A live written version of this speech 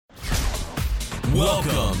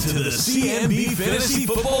Welcome to the CMB Fantasy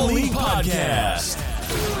Football League podcast.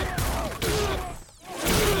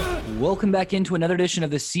 Welcome back into another edition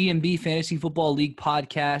of the CMB Fantasy Football League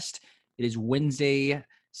podcast. It is Wednesday,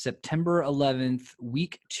 September 11th,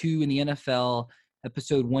 week 2 in the NFL,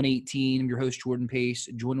 episode 118. I'm your host, Jordan Pace,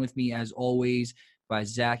 joined with me as always by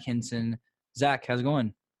Zach Henson. Zach, how's it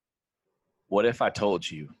going? What if I told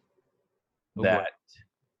you that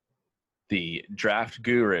the draft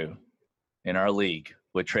guru in our league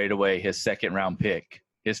would trade away his second-round pick,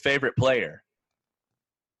 his favorite player,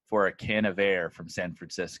 for a can of air from San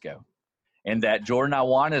Francisco, and that Jordan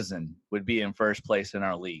Iwanizan would be in first place in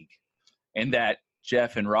our league, and that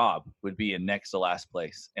Jeff and Rob would be in next to last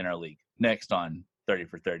place in our league, next on 30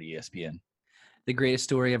 for 30 ESPN. The greatest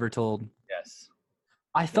story ever told. Yes.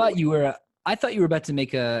 I thought you were about to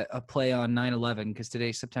make a play on 9/11 because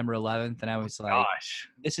today's September 11th, and I was like, Gosh.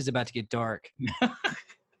 this is about to get dark.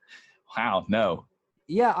 Wow, no.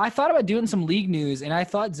 Yeah, I thought about doing some league news, and I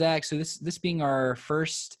thought, Zach, so this being our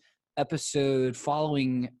first episode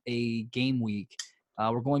following a game week,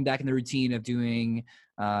 we're going back in the routine of doing,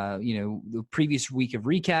 the previous week of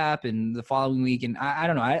recap and the following week. And I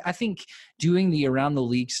don't know. I think doing the around the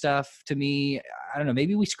league stuff, to me, I don't know,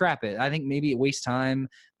 maybe we scrap it. I think maybe it wastes time.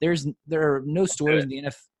 There are no stories in the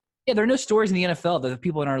NFL. Yeah, there are no stories in the NFL that the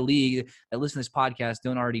people in our league that listen to this podcast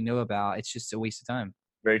don't already know about. It's just a waste of time.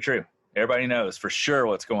 Very true. Everybody knows for sure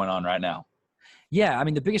what's going on right now. Yeah, I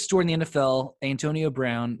mean, the biggest story in the NFL, Antonio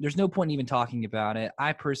Brown, there's no point in even talking about it.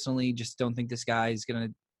 I personally just don't think this guy is going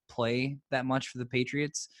to play that much for the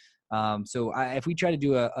Patriots. If we try to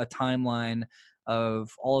do a timeline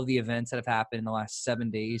of all of the events that have happened in the last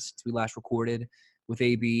 7 days since we last recorded with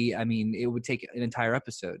AB, I mean, it would take an entire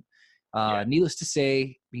episode. Needless to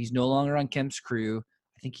say, he's no longer on Kemp's crew.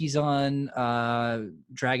 I think he's on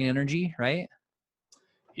Dragon Energy, right?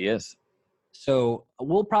 He is. So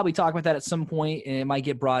we'll probably talk about that at some point, and it might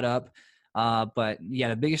get brought up. But, yeah,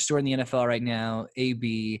 the biggest story in the NFL right now,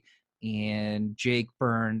 AB and Jake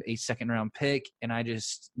burned a second-round pick. And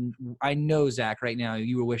I know, Zach, right now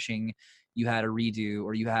you were wishing you had a redo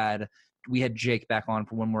or we had Jake back on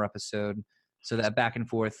for one more episode so that back and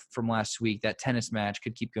forth from last week, that tennis match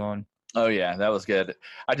could keep going. Oh, yeah, that was good.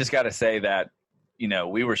 I just got to say that,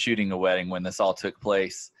 we were shooting a wedding when this all took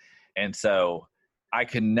place. And so I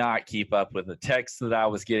could not keep up with the texts that I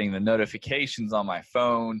was getting, the notifications on my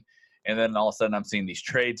phone, and then all of a sudden I'm seeing these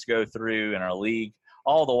trades go through in our league.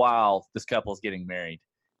 All the while, this couple's getting married.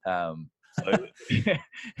 It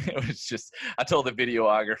was just – I told the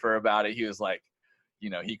videographer about it. He was like,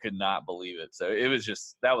 he could not believe it. So it was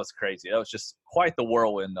just – that was crazy. That was just quite the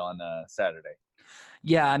whirlwind on Saturday.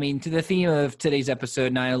 Yeah, I mean, to the theme of today's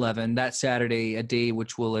episode, 9/11, that Saturday, a day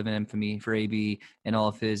which will live in infamy for AB and all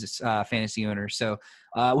of his fantasy owners. So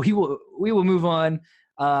we will move on.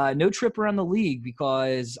 No trip around the league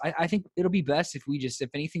because I think it'll be best if if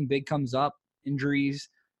anything big comes up, injuries,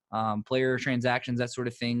 player transactions, that sort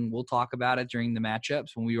of thing, we'll talk about it during the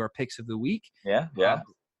matchups when we do our picks of the week. Yeah.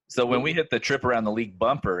 So when we hit the trip around the league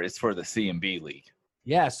bumper, it's for the CMB league.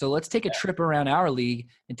 Yeah, so let's take a trip around our league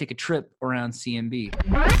and take a trip around CMB.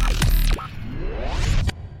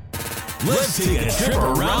 Let's take a trip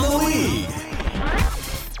around the league.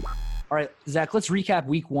 All right, Zach, let's recap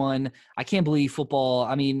week 1. I can't believe football.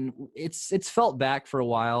 I mean, it's felt back for a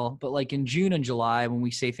while, but like in June and July when we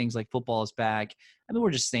say things like football is back, I mean, we're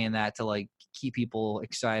just saying that to like keep people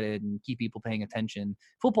excited and keep people paying attention.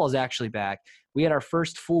 Football is actually back. We had our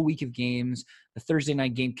first full week of games. The Thursday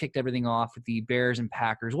night game kicked everything off with the Bears and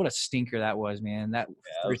Packers. What a stinker that was, man. That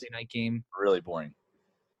Thursday night game. Really boring.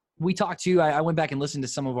 We talked to, I went back and listened to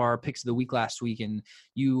some of our picks of the week last week, and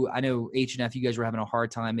I know H&F, you guys were having a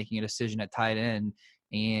hard time making a decision at tight end,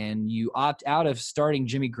 and you opt out of starting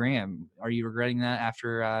Jimmy Graham. Are you regretting that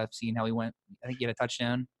after seeing how he went? I think he had a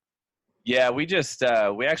touchdown. Yeah, we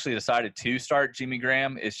actually decided to start Jimmy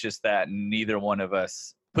Graham. It's just that neither one of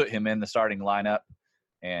us put him in the starting lineup,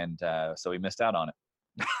 and so we missed out on it.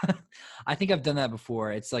 I think I've done that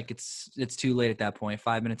before. It's like it's too late at that point.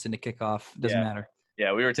 5 minutes into kickoff, doesn't matter.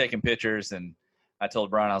 Yeah, we were taking pictures, and I told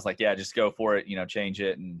Brian, I was like, yeah, just go for it, change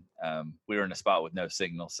it. And we were in a spot with no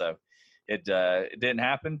signal, so it didn't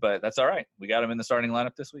happen, but that's all right. We got him in the starting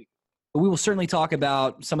lineup this week. We will certainly talk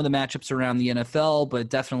about some of the matchups around the NFL, but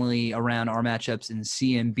definitely around our matchups in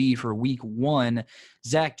CMB for week 1.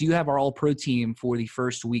 Zach, do you have our all-pro team for the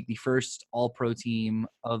first week, the first all-pro team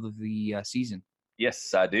of the season?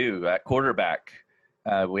 Yes, I do. At quarterback,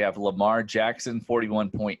 we have Lamar Jackson,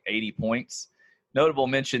 41.80 points. Notable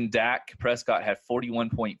mention, Dak Prescott had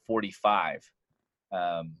 41.45.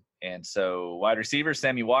 And so wide receiver,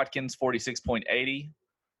 Sammy Watkins, 46.80.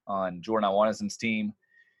 on Jordan Iwanizon's team.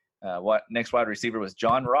 Next wide receiver was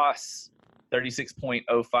John Ross,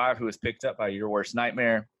 36.05, who was picked up by your worst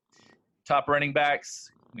nightmare. Top running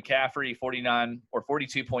backs, McCaffrey,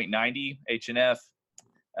 42.90 HNF.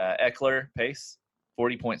 Eckler, pace,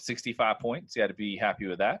 40.65 points. You had to be happy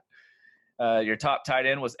with that. Your top tight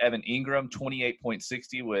end was Evan Ingram,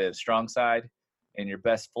 28.60 with strong side. And your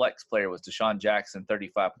best flex player was Deshaun Jackson,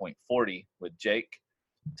 35.40 with Jake.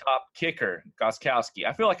 Top kicker, Gostkowski.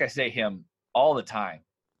 I feel like I say him all the time.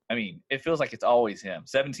 I mean, it feels like it's always him.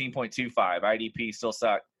 17.25. IDP still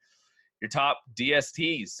suck. Your top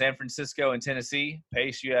DSTs, San Francisco and Tennessee.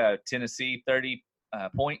 Pace, you have Tennessee, 30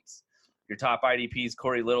 points. Your top IDPs,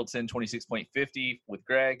 Corey Littleton, 26.50 with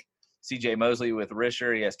Greg. CJ Mosley with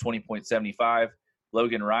Risher, he has 20.75.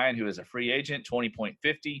 Logan Ryan, who is a free agent, 20.50.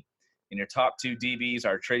 And your top two DBs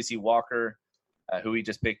are Tracy Walker, who we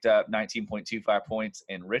just picked up, 19.25 points,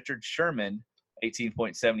 and Richard Sherman,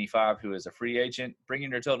 18.75, who is a free agent,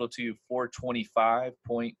 bringing your total to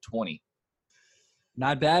 425.20.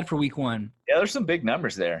 Not bad for week one. Yeah, there's some big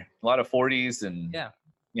numbers there. A lot of 40s and,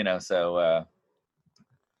 so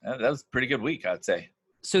that was a pretty good week, I'd say.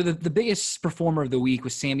 So the biggest performer of the week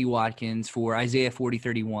was Sammy Watkins for Isaiah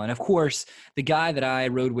 4031. Of course, the guy that I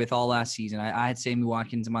rode with all last season, I had Sammy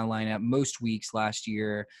Watkins in my lineup most weeks last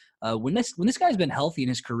year. When this guy's been healthy in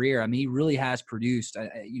his career, I mean, he really has produced.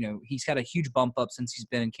 He's had a huge bump up since he's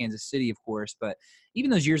been in Kansas City, of course. But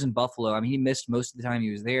even those years in Buffalo, I mean, he missed most of the time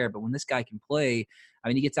he was there. But when this guy can play, I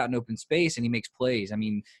mean, he gets out in open space and he makes plays. I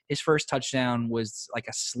mean, his first touchdown was like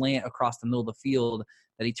a slant across the middle of the field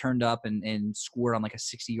that he turned up and scored on like a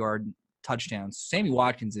 60-yard touchdown. So Sammy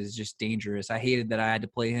Watkins is just dangerous. I hated that I had to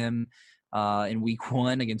play him in week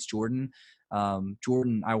one against Jordan.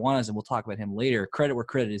 Jordan Iwanizon, and we'll talk about him later. Credit where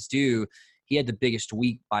credit is due. He had the biggest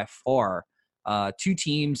week by far. Two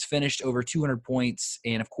teams finished over 200 points,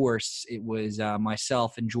 and of course, it was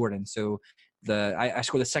myself and Jordan. So I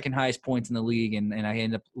scored the second highest points in the league, and I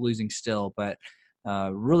ended up losing still. But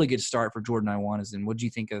really good start for Jordan Iwanizon. What did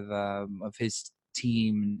you think of his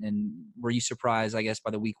team, and were you surprised, I guess,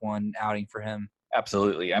 by the week one outing for him?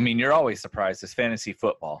 Absolutely. I mean, you're always surprised. It's fantasy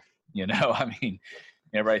football, I mean,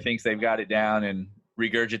 everybody thinks they've got it down and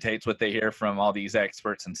regurgitates what they hear from all these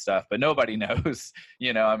experts and stuff, but nobody knows,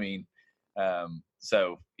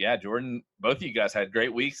 so yeah, Jordan, both of you guys had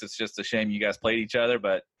great weeks. It's just a shame you guys played each other,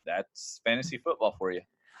 but that's fantasy football for you.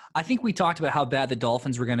 I think we talked about how bad the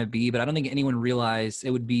Dolphins were going to be, but I don't think anyone realized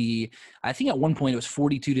it would be – I think at one point it was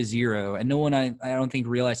 42-0, and no one I don't think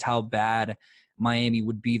realized how bad Miami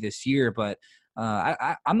would be this year. But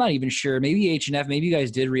I'm not even sure. Maybe H&F, maybe you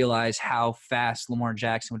guys did realize how fast Lamar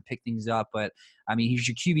Jackson would pick things up. But, I mean, he's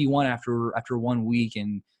your QB1 after 1 week,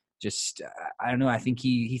 and just I don't know. I think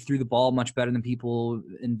he threw the ball much better than people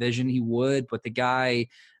envisioned he would. But the guy,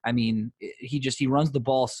 I mean, he runs the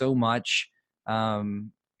ball so much.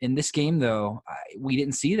 In this game, though, we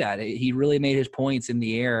didn't see that. He really made his points in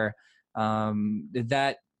the air. Did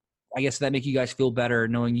that make you guys feel better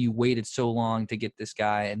knowing you waited so long to get this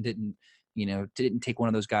guy and didn't take one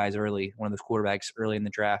of those guys early, one of those quarterbacks early in the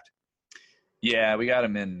draft? Yeah, we got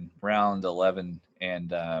him in round 11,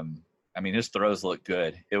 and his throws look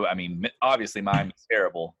good. Obviously Miami's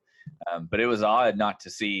terrible. But it was odd not to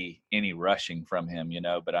see any rushing from him,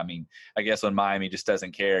 But, I guess when Miami just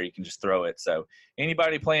doesn't care, you can just throw it. So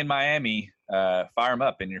anybody playing Miami, fire them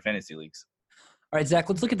up in your fantasy leagues. All right, Zach,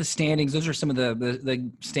 let's look at the standings. Those are some of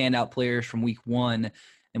the standout players from week one,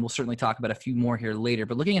 and we'll certainly talk about a few more here later.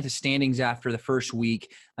 But looking at the standings after the first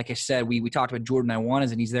week, like I said, we talked about Jordan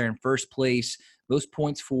Iwanizon, and he's there in first place. Most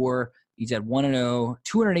points for, he's at 1-0,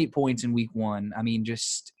 208 points in week one. I mean,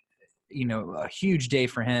 just – a huge day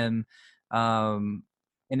for him. And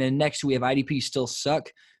then next we have IDP Still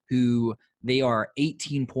Suck, who they are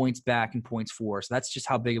 18 points back in points for. So that's just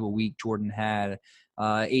how big of a week Jordan had.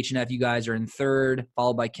 H&F, you guys are in third,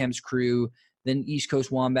 followed by Kemp's crew, then East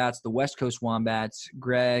Coast Wombats, the West Coast Wombats,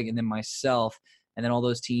 Greg, and then myself. And then all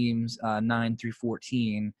those teams, 9 through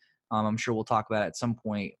 14. I'm sure we'll talk about it at some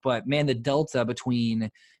point. But, man, the delta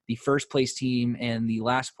between the first place team and the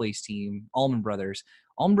last place team, Allman Brothers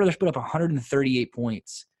put up 138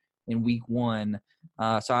 points in week one.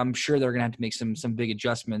 So I'm sure they're going to have to make some big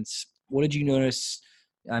adjustments. What did you notice?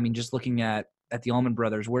 I mean, just looking at the Allman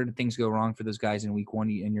Brothers, where did things go wrong for those guys in week one,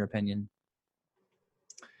 in your opinion?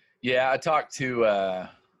 Yeah, I talked to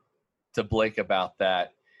Blake about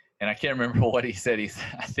that, and I can't remember what he said.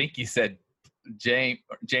 I think he said James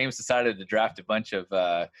decided to draft a bunch of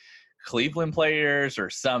Cleveland players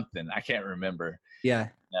or something. I can't remember. Yeah.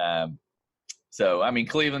 So,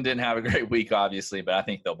 Cleveland didn't have a great week, obviously, but I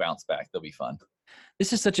think they'll bounce back. They'll be fun.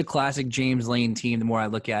 This is such a classic James Lane team the more I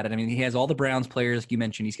look at it. I mean, he has all the Browns players, like you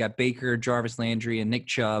mentioned. He's got Baker, Jarvis Landry, and Nick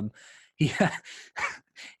Chubb. He,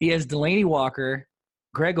 he has Delaney Walker,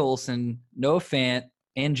 Greg Olsen, Noah Fant,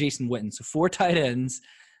 and Jason Witten. So 4 tight ends.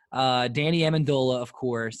 Danny Amendola, of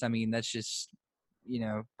course. I mean, that's just,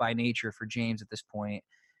 by nature for James at this point.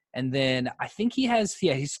 And then I think he's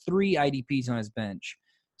 3 IDPs on his bench.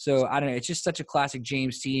 So I don't know. It's just such a classic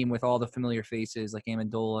James team with all the familiar faces like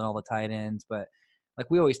Amendola and all the tight ends. But like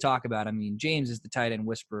we always talk about, I mean, James is the tight end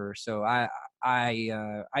whisperer. So I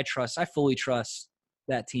fully trust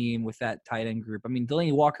that team with that tight end group. I mean,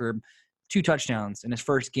 Delaney Walker, 2 touchdowns in his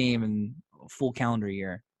first game in a full calendar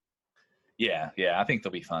year. Yeah, I think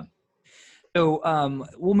they'll be fun. So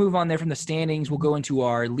we'll move on there from the standings. We'll go into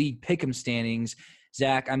our league pick'em standings.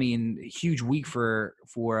 Zach, I mean, huge week for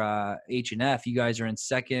H&F. You guys are in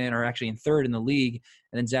second, or actually in third in the league,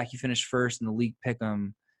 and then Zach, you finished first in the league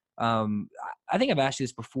pick'em. I think I've asked you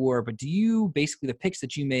this before, but do you basically the picks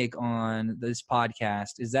that you make on this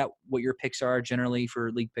podcast, is that what your picks are generally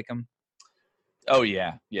for league pick'em? Oh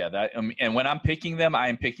yeah. That and when I'm picking them, I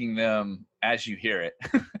am picking them as you hear it.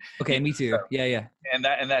 Okay, me too. So, yeah. And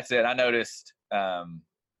that's it. I noticed,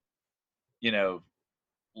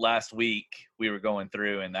 last week we were going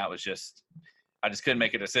through, and that was I just couldn't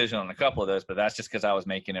make a decision on a couple of those, but that's just because I was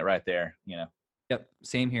making it right there. Yep,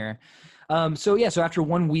 same here. So after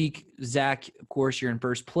 1 week, Zach, of course, you're in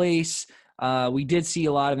first place. We did see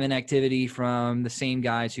a lot of inactivity from the same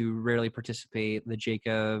guys who rarely participate, the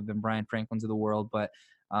Jacob and Brian Franklins of the world, but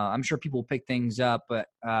I'm sure people pick things up. But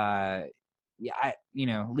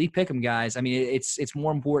league pick'em guys, I mean, it's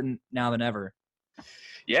more important now than ever.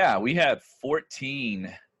 Yeah, we had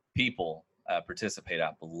 14 people participate,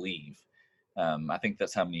 I believe. I think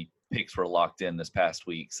that's how many picks were locked in this past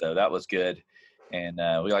week, so that was good. And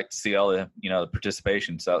we like to see all the the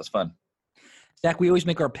participation, so that was fun. Zach, we always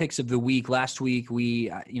make our picks of the week. Last week,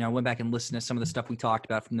 we went back and listened to some of the stuff we talked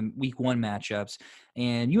about from the week 1 matchups.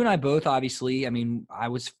 And you and I both, obviously, I mean, I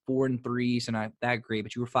was 4-3, so not that great,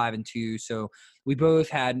 but you were 5-2. So we both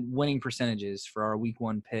had winning percentages for our week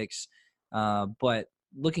 1 picks. But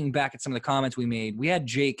looking back at some of the comments we made, we had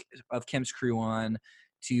Jake of Kim's Crew on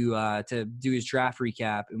to do his draft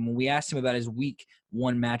recap. And when we asked him about his week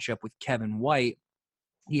 1 matchup with Kevin White,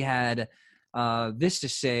 he had this to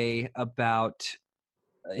say about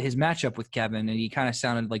his matchup with Kevin, and he kind of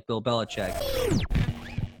sounded like Bill Belichick.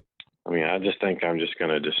 I mean, I just think I'm just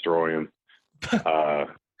going to destroy him. I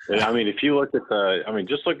mean, if you look at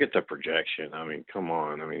just look at the projection. I mean, come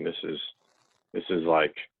on. I mean, this is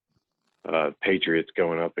like Patriots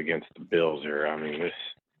going up against the Bills here. I mean,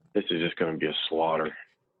 this is just going to be a slaughter.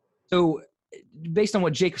 So based on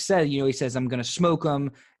what Jake said, he says, I'm going to smoke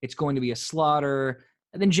him. It's going to be a slaughter.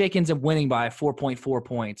 And then Jake ends up winning by 4.4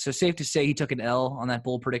 points. So safe to say he took an L on that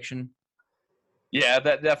bold prediction? Yeah,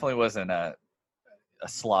 that definitely wasn't a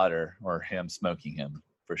slaughter or him smoking him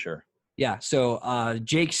for sure. Yeah, so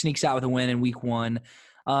Jake sneaks out with a win in week 1.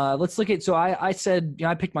 Let's look at – so I said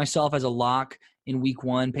I picked myself as a lock in week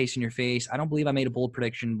 1, pace in your face. I don't believe I made a bold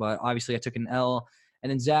prediction, but obviously I took an L. And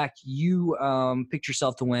then, Zach, you picked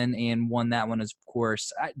yourself to win and won that one, of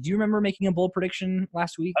course. Do you remember making a bold prediction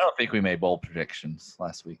last week? I don't think we made bold predictions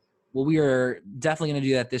last week. Well, we are definitely going to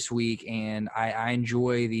do that this week, and I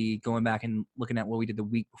enjoy the going back and looking at what we did the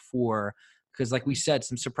week before because, like we said,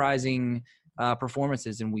 some surprising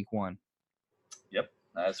performances in week 1. Yep,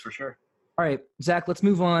 that's for sure. All right, Zach, let's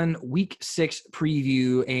move on. Week 6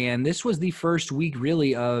 preview, and this was the first week,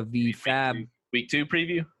 really, of the Fab. Week 2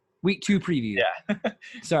 preview? Week 2 preview. Yeah.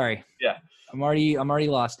 Sorry. Yeah. I'm already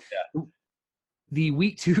lost. Yeah. The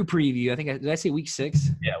week 2 preview. Did I say week 6?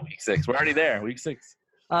 Yeah, week 6. We're already there. Week 6.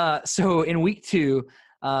 So in week 2,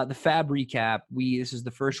 the Fab recap. This is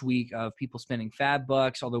the first week of people spending Fab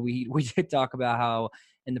bucks. Although we did talk about how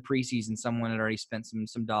in the preseason someone had already spent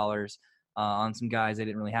some dollars on some guys they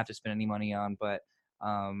didn't really have to spend any money on. But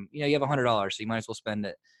you have $100, so you might as well spend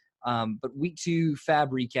it. But week 2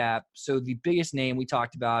 Fab recap. So the biggest name we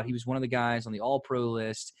talked about, he was one of the guys on the All-Pro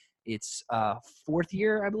list. It's 4th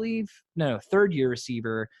year, I believe. No, 3rd year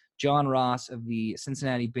receiver, John Ross of the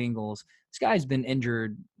Cincinnati Bengals. This guy's been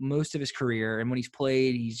injured most of his career, and when he's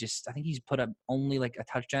played, I think he's put up only like a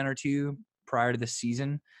touchdown or 2 prior to this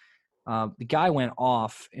season. The guy went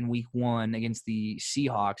off in week 1 against the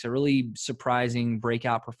Seahawks, a really surprising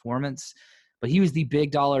breakout performance. But he was the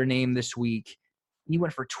big dollar name this week. He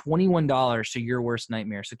went for $21 to your worst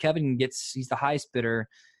nightmare. So Kevin he's the highest bidder.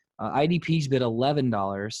 IDP's bid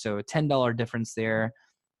 $11, so a $10 difference there.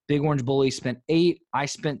 Big Orange Bully spent $8, I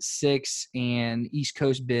spent $6, and East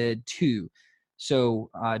Coast bid $2.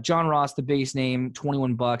 So John Ross, the base name,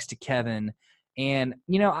 $21 to Kevin. And,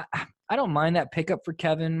 I don't mind that pickup for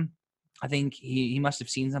Kevin. I think he must have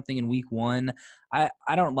seen something in week one. I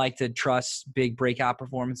don't like to trust big breakout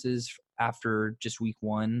performances after just week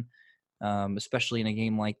one, especially in a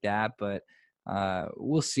game like that. But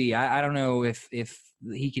we'll see. I don't know if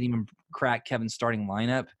he can even crack Kevin's starting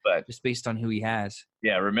lineup, but just based on who he has.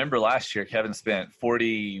 Yeah, remember last year Kevin spent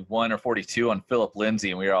 41 or 42 on Phillip Lindsay,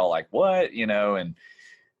 and we were all like, what? And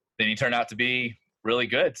then he turned out to be really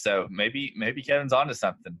good. So maybe Kevin's onto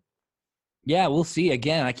something. Yeah, we'll see.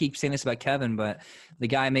 Again, I keep saying this about Kevin, but the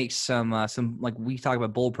guy makes some like we talk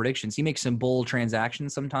about bold predictions. He makes some bold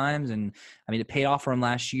transactions sometimes, and I mean it paid off for him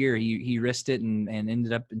last year. He risked it and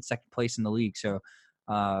ended up in second place in the league. So,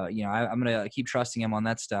 I'm gonna keep trusting him on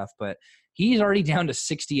that stuff. But he's already down to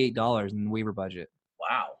 $68 in the waiver budget.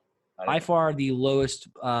 Wow, by far the lowest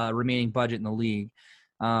remaining budget in the league.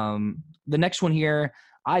 The next one here,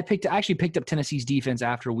 I actually picked up Tennessee's defense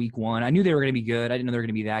after week one. I knew they were going to be good. I didn't know they were going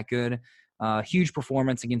to be that good. Huge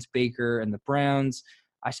performance against Baker and the Browns.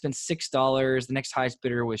 I spent $6. The next highest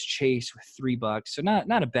bidder was Chase with $3. So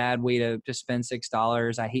not a bad way to spend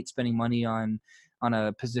 $6. I hate spending money on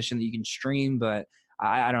a position that you can stream, but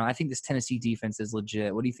I don't know. I think this Tennessee defense is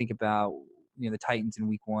legit. What do you think about the Titans in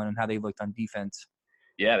week one and how they looked on defense?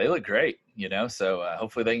 Yeah, they look great. So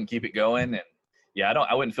hopefully they can keep it going. And yeah,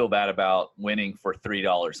 I wouldn't feel bad about winning for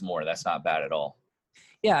 $3 more. That's not bad at all.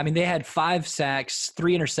 Yeah, I mean, they had 5 sacks,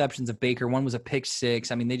 3 interceptions of Baker. One was a pick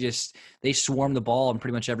six. I mean, they swarmed the ball in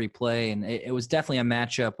pretty much every play, and it was definitely a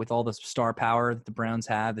matchup with all the star power that the Browns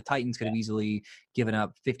have. The Titans could have easily given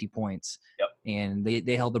up 50 points, and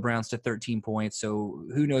they held the Browns to 13 points. So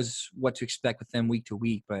who knows what to expect with them week to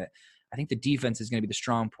week, but I think the defense is going to be the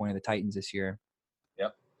strong point of the Titans this year.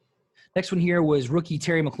 Yep. Next one here was rookie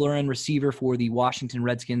Terry McLaurin, receiver for the Washington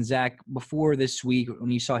Redskins. Zach, before this week,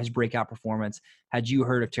 when you saw his breakout performance, had you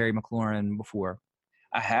heard of Terry McLaurin before?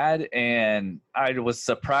 I had, and I was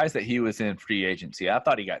surprised that he was in free agency. I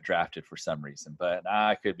thought he got drafted for some reason, but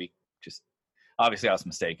I could be obviously I was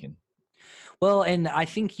mistaken. Well, and I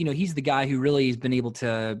think, he's the guy who really has been able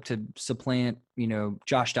to supplant,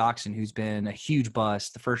 Josh Doxson, who's been a huge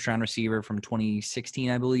bust, the first-round receiver from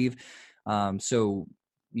 2016, I believe. So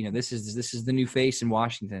this is the new face in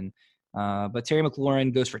Washington. But Terry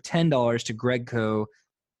McLaurin goes for $10 to Greg Coe,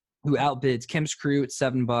 who outbids Kim's Crew at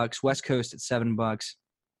 $7, West Coast at $7,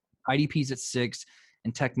 IDP's at $6,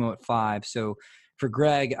 and Tecmo at $5. So for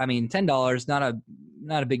Greg, I mean, $10,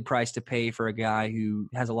 not a big price to pay for a guy who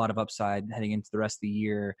has a lot of upside heading into the rest of the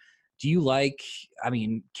year. Do you like,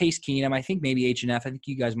 Case Keenum? I think maybe H&F. I think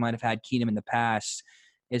you guys might have had Keenum in the past.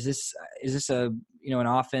 Is this a an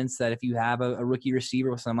offense that if you have a rookie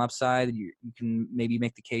receiver with some upside, you can maybe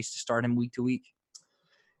make the case to start him week to week?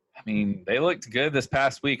 I mean, they looked good this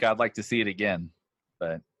past week. I'd like to see it again,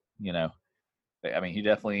 but he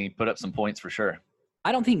definitely put up some points for sure.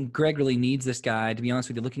 I don't think Greg really needs this guy, to be honest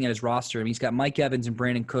with you. Looking at his roster, he's got Mike Evans and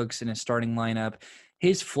Brandon Cooks in his starting lineup.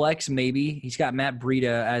 His flex, maybe he's got Matt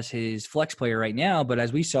Breida as his flex player right now, but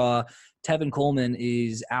as we saw, Tevin Coleman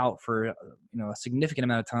is out for a significant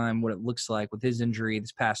amount of time, what it looks like with his injury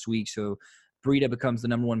this past week. So Breida becomes the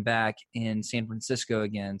number one back in San Francisco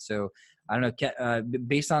again. So I don't know,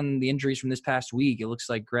 based on the injuries from this past week, it looks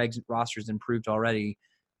like Greg's roster has improved already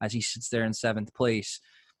as he sits there in 7th place.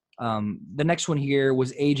 The next one here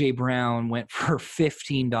was A.J. Brown went for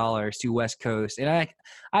 $15 to West Coast. And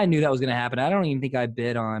I knew that was going to happen. I don't even think I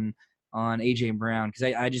bid on A.J. Brown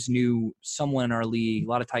because I just knew someone in our league, a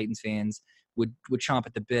lot of Titans fans, would chomp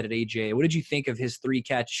at the bit at A.J. What did you think of his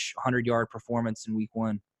 3-catch, 100-yard performance in week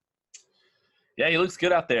one? Yeah, he looks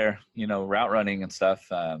good out there, route running and stuff.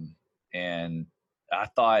 And I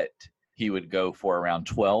thought he would go for around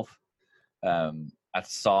 12. I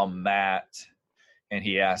saw Matt, and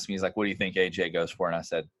he asked me, he's like, what do you think AJ goes for? And I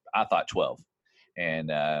said, I thought 12.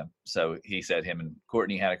 And so he said him and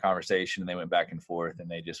Courtney had a conversation, and they went back and forth, and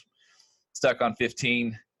they just stuck on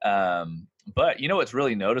 15. But what's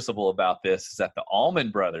really noticeable about this is that the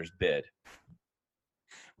Allman Brothers bid.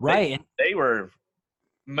 Right. They were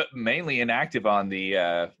mainly inactive on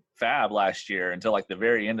the Fab last year until like the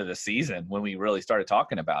very end of the season when we really started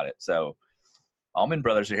talking about it. So Allman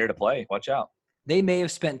Brothers are here to play. Watch out. They may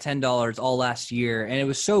have spent $10 all last year, and it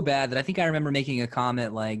was so bad that I think I remember making a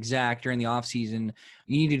comment like, Zach, during the offseason,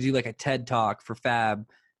 you need to do like a TED Talk for Fab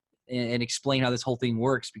and explain how this whole thing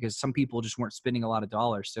works because some people just weren't spending a lot of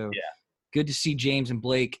dollars. So good to see James and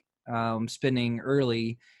Blake spending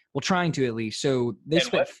early. Well, trying to at least. So they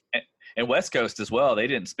spent – And West Coast as well. They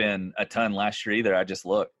didn't spend a ton last year either. I just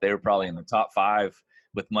looked. They were probably in the top 5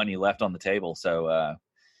 with money left on the table. So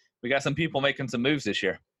we got some people making some moves this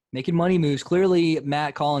year. Making money moves. Clearly,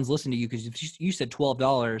 Matt Collins listened to you because you said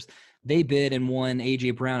 $12. They bid and won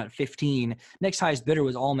A.J. Brown at 15. Next highest bidder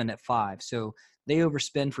was Allman at 5. So they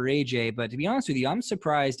overspend for A.J. But to be honest with you, I'm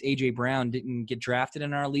surprised A.J. Brown didn't get drafted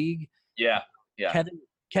in our league. Yeah.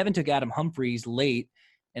 Kevin took Adam Humphries late,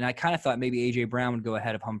 and I kind of thought maybe A.J. Brown would go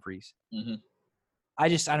ahead of Humphries. Mm-hmm. I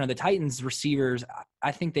don't know. The Titans receivers,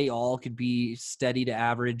 I think they all could be steady to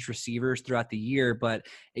average receivers throughout the year, but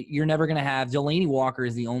you're never going to have – Delaney Walker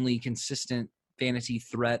is the only consistent fantasy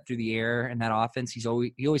threat through the air in that offense. He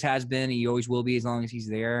always has been. He always will be as long as he's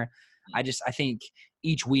there. I think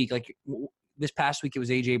each week, like this past week it was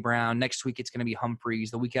A.J. Brown. Next week it's going to be Humphries.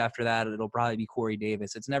 The week after that it'll probably be Corey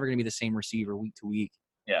Davis. It's never going to be the same receiver week to week.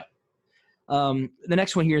 Yeah. The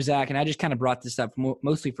next one here, Zach, and I just kind of brought this up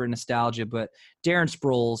mostly for nostalgia, but Darren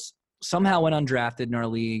Sproles somehow went undrafted in our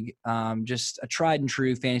league. Just a tried and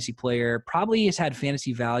true fantasy player. Probably has had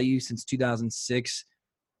fantasy value since 2006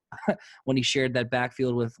 when he shared that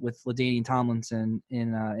backfield with LaDainian Tomlinson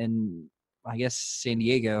in I guess San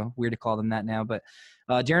Diego. Weird to call them that now, but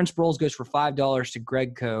Darren Sproles goes for $5 to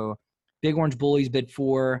Greg Co. Big Orange Bullies bid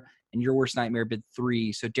 4, and Your Worst Nightmare bid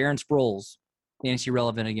 3. So Darren Sproles, fantasy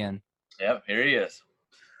relevant again. Yep, here he is.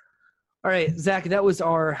 All right, Zach, that was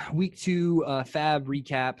our week 2 Fab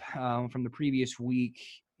recap from the previous week.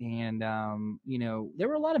 And, there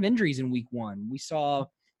were a lot of injuries in week 1. We saw,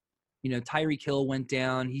 Tyreek Hill went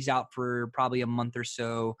down. He's out for probably a month or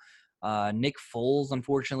so. Nick Foles,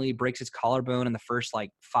 unfortunately, breaks his collarbone in the first,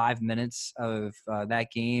 5 minutes of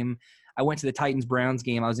that game. I went to the Titans-Browns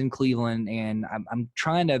game. I was in Cleveland, and I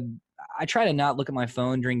try to not look at my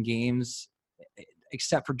phone during games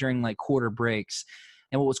except for during quarter breaks.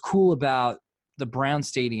 And what was cool about the Brown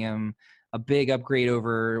Stadium, a big upgrade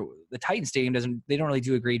over the Titan Stadium, they don't really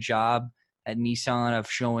do a great job at Nissan of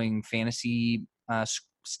showing fantasy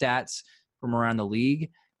stats from around the league,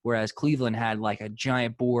 whereas Cleveland had a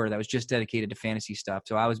giant board that was just dedicated to fantasy stuff.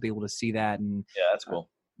 So I was able to see that, and yeah, that's cool.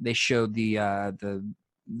 They showed the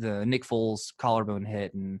Nick Foles collarbone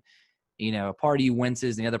hit, and a part of you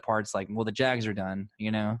winces, and the other part's the Jags are done,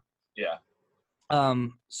 Yeah.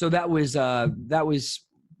 So that was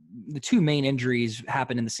the 2 main injuries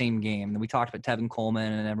happened in the same game. And we talked about Tevin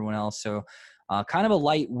Coleman and everyone else. So kind of a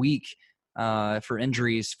light week for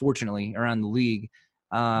injuries, fortunately, around the league.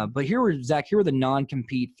 But here were the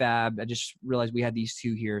non-compete Fab. I just realized we had these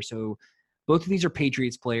 2 here. So both of these are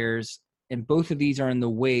Patriots players, and both of these are in the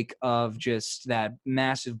wake of just that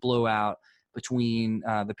massive blowout between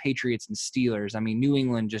the Patriots and Steelers. I mean, New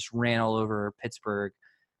England just ran all over Pittsburgh.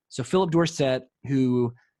 So Philip Dorsett,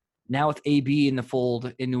 who now with AB in the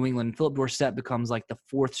fold in New England, Philip Dorsett becomes the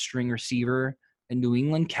 4th string receiver in New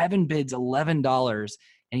England. Kevin bids $11,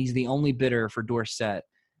 and he's the only bidder for Dorsett.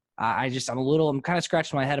 I'm kind of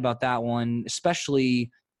scratching my head about that one,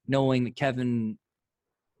 especially knowing that Kevin,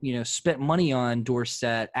 spent money on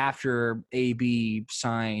Dorsett after AB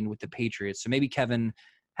signed with the Patriots. So maybe Kevin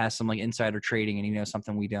has some insider trading and he knows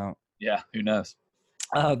something we don't. Yeah, who knows?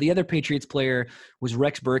 The other Patriots player was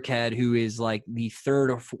Rex Burkhead, who is the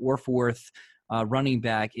 3rd or 4th running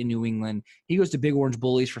back in New England. He goes to Big Orange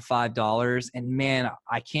Bullies for $5. And, man,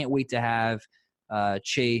 I can't wait to have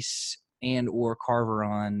Chase and or Carver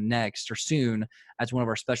on next or soon as one of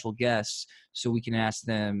our special guests so we can ask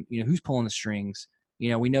them, who's pulling the strings. We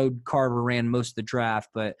know Carver ran most of the draft,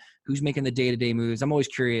 but who's making the day-to-day moves? I'm always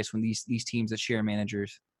curious when these teams that share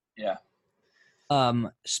managers. Yeah.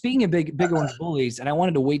 Speaking of Big Orange Bullies, and I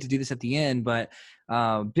wanted to wait to do this at the end, but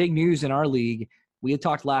big news in our league. We had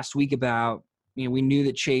talked last week about, we knew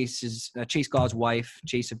that Chase Gaugh's wife,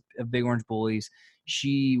 Chase of Big Orange Bullies,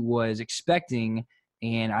 she was expecting,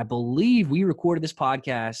 and I believe we recorded this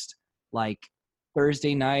podcast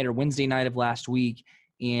Thursday night or Wednesday night of last week,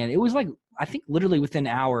 and it was I think literally within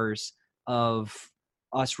hours of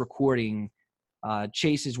us recording,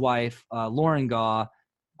 Chase's wife, Lauren Gaugh,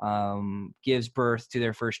 gives birth to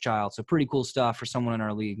their first child. So pretty cool stuff for someone in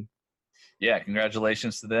our league. Yeah,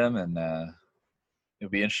 congratulations to them, and it'll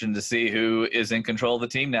be interesting to see who is in control of the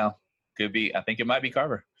team now. I think it might be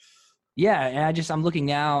Carver. Yeah, and I'm looking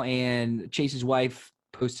now, and Chase's wife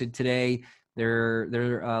posted today their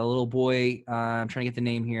little boy. I'm trying to get the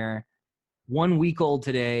name here. 1 week old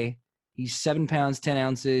today. He's 7 pounds 10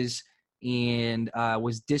 ounces, and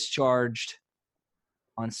was discharged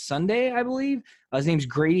on Sunday, I believe. His name's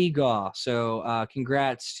Grady Gaugh. So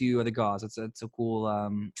congrats to the Gaughs. That's a cool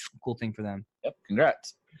thing for them. Yep,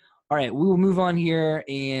 congrats. All right, we will move on here,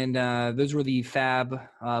 and those were the Fab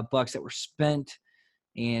bucks that were spent.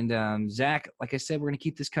 And Zach, like I said, we're going to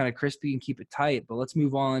keep this kind of crispy and keep it tight, but let's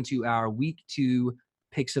move on to our week 2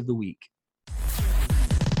 picks of the week.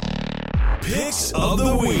 Picks of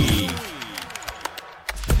the Week.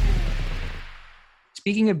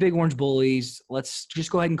 Speaking of Big Orange Bullies, let's just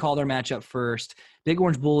go ahead and call their matchup first. Big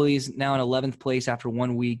Orange Bullies, now in 11th place after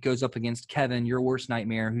 1 week, goes up against Kevin, your worst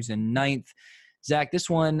nightmare, who's in 9th. Zach, this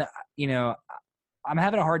one, I'm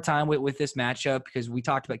having a hard time with this matchup because we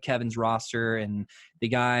talked about Kevin's roster, and the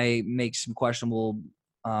guy makes some questionable,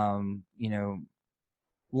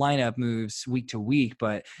 lineup moves week to week,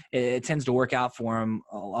 but it tends to work out for him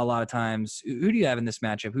a lot of times. Who do you have in this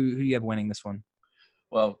matchup? Who do you have winning this one?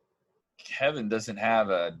 Well, Kevin doesn't have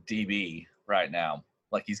a DB right now.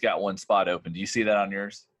 Like, he's got one spot open. Do you see that on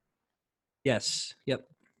yours? Yes. Yep.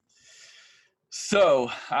 So,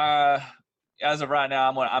 as of right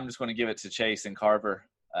now, I'm just going to give it to Chase and Carver.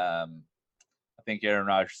 I think Aaron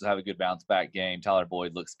Rodgers will have a good bounce back game. Tyler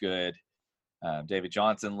Boyd looks good. David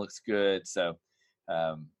Johnson looks good. So,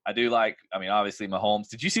 I do like, obviously Mahomes.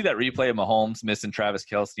 Did you see that replay of Mahomes missing Travis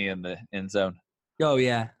Kelce in the end zone? Oh,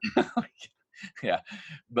 yeah. Yeah.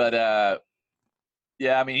 But,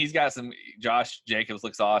 he's got some – Josh Jacobs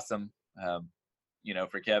looks awesome,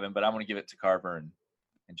 for Kevin. But I'm going to give it to Carver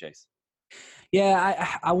and Chase. Yeah,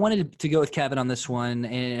 I wanted to go with Kevin on this one,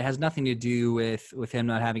 and it has nothing to do with him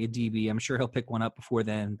not having a DB. I'm sure he'll pick one up before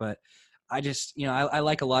then. But I just – I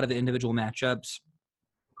like a lot of the individual matchups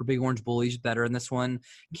for Big Orange Bullies better in this one.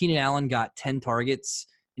 Keenan Allen got 10 targets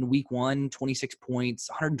in week 1, 26 points,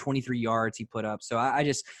 123 yards he put up. So I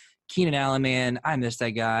just Keenan Allen, man, I miss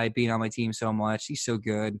that guy being on my team so much. He's so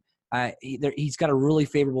good. He's got a really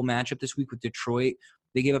favorable matchup this week with Detroit.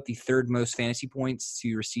 They gave up the 3rd most fantasy points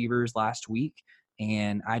to receivers last week,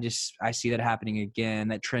 and I see that happening again.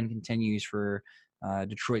 That trend continues for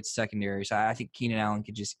Detroit's secondary. So I think Keenan Allen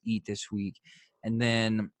could just eat this week. And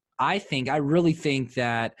then I really think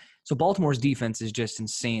that – so Baltimore's defense is just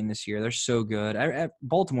insane this year. They're so good.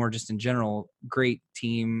 Baltimore just in general, great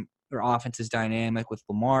team. Their offense is dynamic with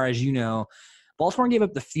Lamar, as you know. Baltimore gave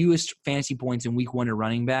up the fewest fantasy points in week 1 to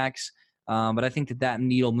running backs, but I think that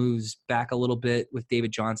needle moves back a little bit with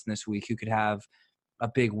David Johnson this week, who could have a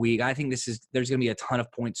big week. I think there's going to be a ton of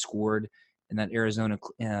points scored in that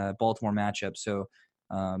Arizona-Baltimore matchup. So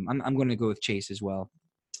I'm going to go with Chase as well.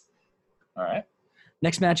 All right.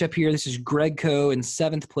 Next matchup here, this is Greg Coe in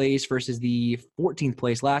 7th place versus the 14th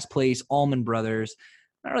place, last place, Allman Brothers.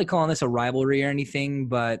 I'm not really calling this a rivalry or anything,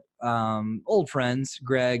 but old friends,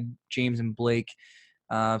 Greg, James, and Blake.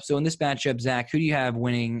 So in this matchup, Zach, who do you have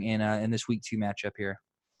winning in this week 2 matchup here?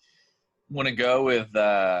 I'm going to go with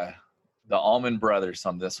the Allman Brothers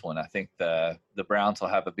on this one. I think the Browns will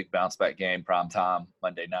have a big bounce back game, prime time,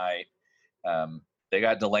 Monday night. They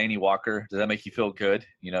got Delaney Walker. Does that make you feel good?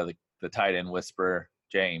 The tight end whisperer,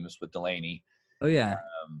 James, with Delaney. Oh, yeah.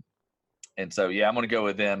 And so, I'm going to go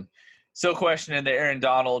with them. Still questioning the Aaron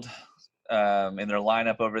Donald in their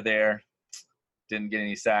lineup over there. Didn't get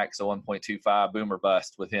any sacks, so 1.25, boom or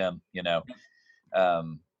bust with him,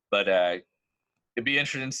 But it'd be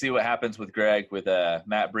interesting to see what happens with Greg, with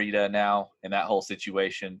Matt Breida now in that whole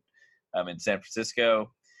situation in San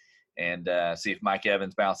Francisco, and see if Mike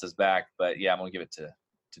Evans bounces back. But, I'm going to give it to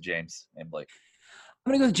James and Blake. I'm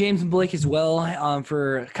going to go with James and Blake as well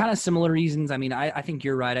for kind of similar reasons. I think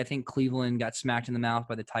you're right. I think Cleveland got smacked in the mouth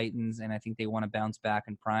by the Titans, and I think they want to bounce back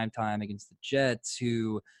in prime time against the Jets,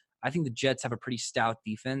 who I think the Jets have a pretty stout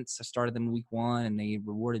defense. I started them in week 1, and they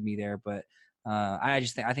rewarded me there. But I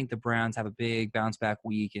think the Browns have a big bounce back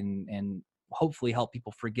week and hopefully help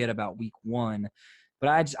people forget about week 1.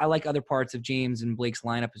 But I like other parts of James and Blake's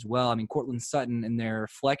lineup as well. Courtland Sutton in their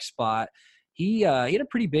flex spot, he had a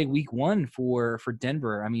pretty big week 1 for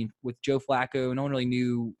Denver. With Joe Flacco, no one really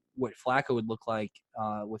knew what Flacco would look like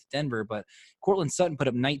with Denver, but Courtland Sutton put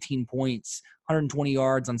up 19 points, 120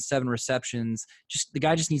 yards on 7 receptions. The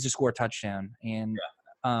guy just needs to score a touchdown. And,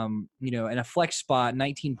 in a flex spot,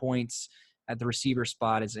 19 points at the receiver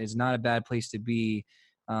spot is not a bad place to be.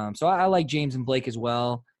 So I like James and Blake as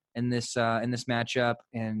well in this matchup.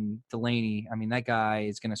 And Delaney, that guy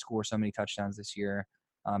is going to score so many touchdowns this year.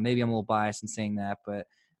 Maybe I'm a little biased in saying that, but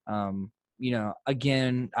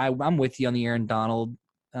again, I'm with you on the Aaron Donald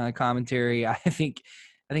commentary. I think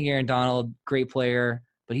Aaron Donald, great player,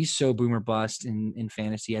 but he's so boomer bust in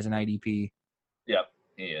fantasy as an IDP. Yep,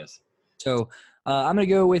 he is. So I'm going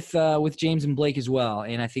to go with James and Blake as well,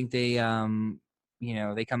 and I think they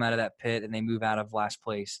they come out of that pit and they move out of last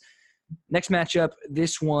place. Next matchup,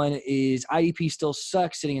 this one is IDP still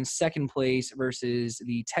sucks, sitting in 2nd place versus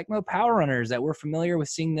the Tecmo Power Runners that we're familiar with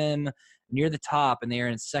seeing them near the top, and they are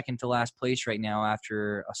in 2nd to last place right now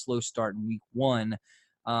after a slow start in week 1.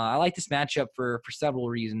 I like this matchup for several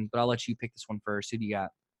reasons, but I'll let you pick this one first. Who do you got?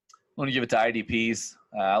 want to give it to IDPs.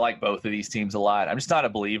 I like both of these teams a lot. I'm just not a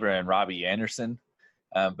believer in Robbie Anderson,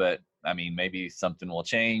 but I mean, maybe something will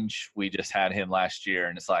change. We just had him last year,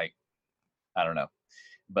 and it's like, I don't know.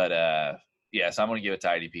 But yeah, so I'm going to give it to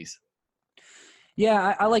IDPs.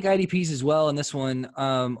 Yeah, I like IDPs as well in this one,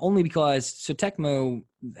 only because so Tecmo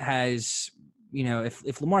has,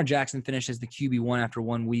 if Lamar Jackson finishes the QB1 after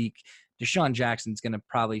 1 week, Deshaun Jackson's going to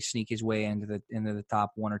probably sneak his way into the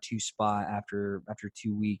top 1 or 2 spot after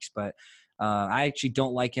 2 weeks. But I actually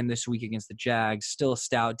don't like him this week against the Jags. Still a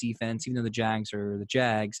stout defense, even though the Jags are the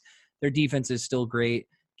Jags. Their defense is still great.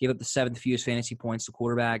 Gave up the 7th fewest fantasy points to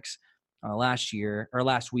quarterbacks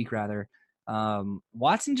last week.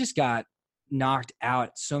 Watson just got knocked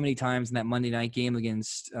out so many times in that Monday night game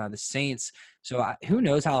against the Saints. So who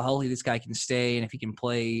knows how healthy this guy can stay and if he can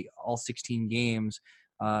play all 16 games,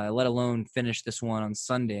 let alone finish this one on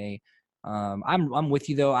Sunday. I'm with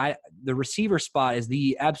you though. The receiver spot is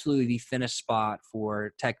absolutely the thinnest spot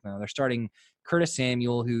for Tecmo. They're starting Curtis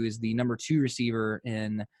Samuel, who is the number 2 receiver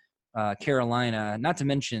in Carolina. Not to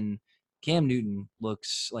mention Cam Newton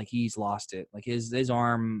looks like he's lost it. Like his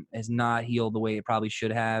arm has not healed the way it probably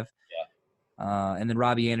should have. And then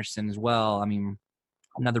Robbie Anderson as well. I mean,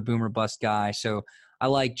 another boomer bust guy. So I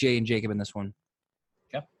like Jay and Jacob in this one.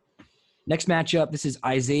 Yep. Next matchup, this is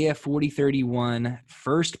Isaiah 4031,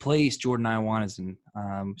 first place Jordan Iwanizon.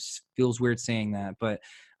 Feels weird saying that, but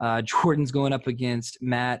Jordan's going up against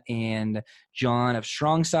Matt and John of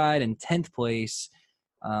Strong Side in 10th place.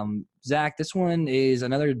 Zach, this one is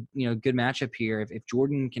another good matchup here. If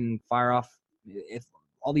Jordan can fire off, if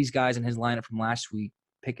all these guys in his lineup from last week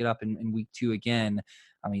pick it up in week 2 again,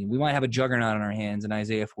 I mean, we might have a juggernaut on our hands in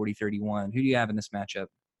Isaiah 4031. Who do you have in this matchup?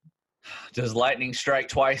 Does lightning strike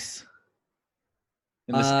twice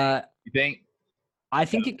in this game, you think? I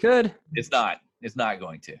think it could. It's not. It's not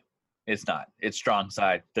going to. It's not. It's Strong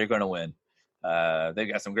Side. They're going to win.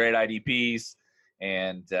 They've got some great IDPs,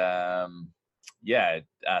 and yeah,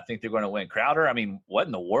 I think they're going to win. Crowder, I mean, what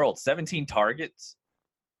in the world? 17 targets?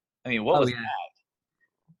 I mean, what was that?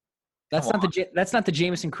 That's not the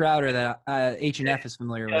Jamison Crowder that H&F is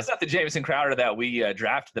familiar with. That's not the Jamison Crowder that we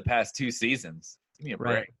drafted the past 2 seasons. Give me a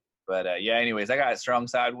break. Right. But yeah, anyways, I got Strong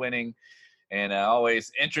Side winning, and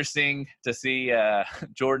always interesting to see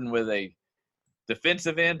Jordan with a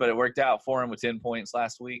defensive end, but it worked out for him with 10 points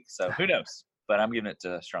last week. So who knows? But I'm giving it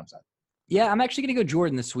to Strong Side. Yeah, I'm actually going to go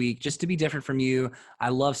Jordan this week just to be different from you. I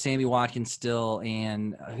love Sammy Watkins still,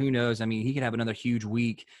 and who knows? I mean, he could have another huge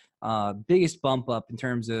week. Biggest bump up in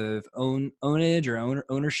terms of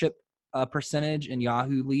ownership percentage in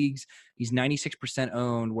Yahoo leagues. He's 96%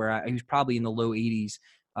 owned, where he was probably in the low 80s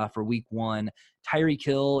for week 1. Tyreek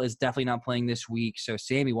Hill is definitely not playing this week, so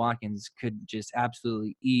Sammy Watkins could just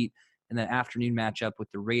absolutely eat in that afternoon matchup with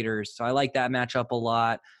the Raiders. So I like that matchup a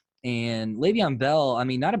lot. And Le'Veon Bell, I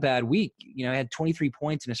mean, not a bad week. He had 23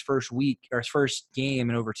 points in his first week or his first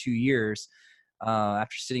game in over 2 years.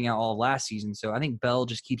 After sitting out all of last season. So I think Bell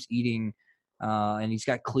just keeps eating, and he's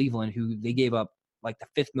got Cleveland, who they gave up like the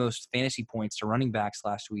 5th most fantasy points to running backs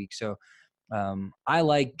last week. So I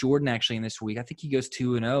like Jordan actually in this week. I think he goes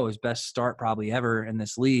 2-0, his best start probably ever in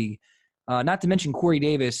this league. Not to mention Corey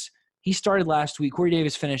Davis. He started last week. Corey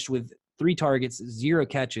Davis finished with 3 targets, 0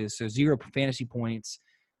 catches, so 0 fantasy points.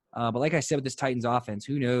 But like I said, with this Titans offense,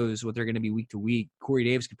 who knows what they're going to be week to week. Corey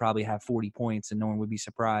Davis could probably have 40 points, and no one would be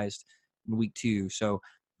surprised in week 2. So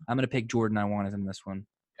I'm going to pick Jordan Iwanizon in this one.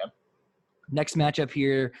 Yep. Next matchup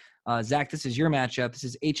here. Zach, this is your matchup. This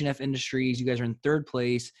is H&F Industries. You guys are in 3rd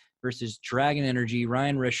place versus Dragon Energy.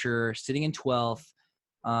 Ryan Risher sitting in 12th.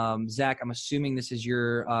 Zach, I'm assuming this is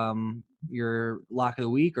your lock of the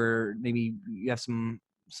week, or maybe you have some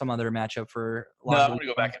other matchup for lock I'm going to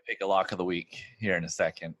go back and pick a lock of the week here in a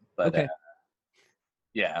second. But okay.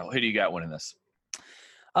 Yeah, who do you got winning this?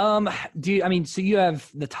 So you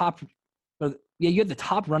have the top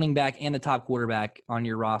running back and the top quarterback on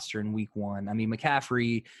your roster in week 1. I mean,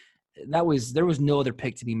 McCaffrey, there was no other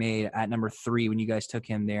pick to be made at number 3 when you guys took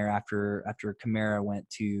him there after Kamara went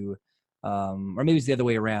to, or maybe it was the other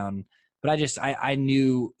way around. But I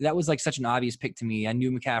knew that was like such an obvious pick to me. I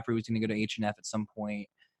knew McCaffrey was going to go to H&F at some point,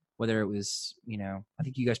 whether it was, I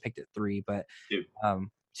think you guys picked at 3, but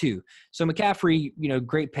 2. So McCaffrey,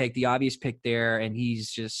 great pick, the obvious pick there, and he's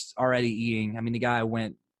just already eating. I mean, the guy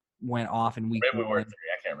went off in week 1. 3, I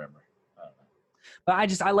can't remember. I don't know.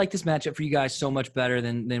 But I like this matchup for you guys so much better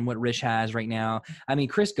than what Rich has right now. I mean,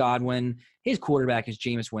 Chris Godwin, his quarterback is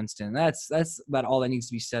Jameis Winston. That's about all that needs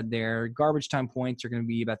to be said there. Garbage time points are going to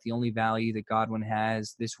be about the only value that Godwin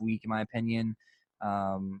has this week, in my opinion.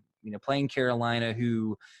 Playing Carolina,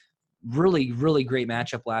 who really, really great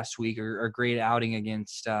matchup last week, or great outing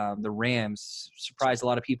against the Rams. Surprised a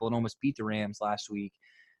lot of people and almost beat the Rams last week.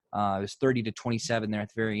 It was 30-27 there at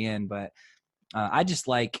the very end, but I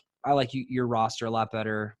like your roster a lot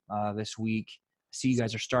better this week. I see you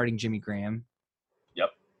guys are starting Jimmy Graham. Yep.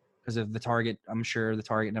 Because of the target, I'm sure the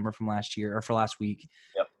target number from last year or for last week.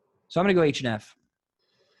 Yep. So I'm going to go H&F.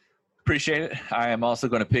 Appreciate it. I am also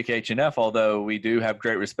going to pick H&F, although we do have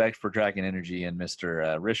great respect for Dragon Energy, and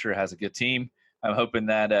Mr. Risher has a good team. I'm hoping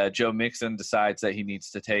that Joe Mixon decides that he needs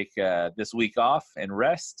to take this week off and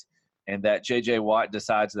rest, and that J.J. Watt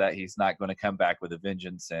decides that he's not going to come back with a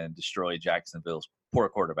vengeance and destroy Jacksonville's poor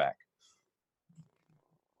quarterback.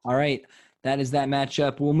 All right. That is that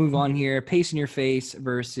matchup. We'll move on here. Pace in your face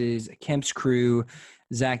versus Kemp's crew.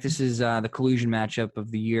 Zach, this is the collusion matchup of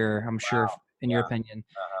the year, I'm sure, in your opinion.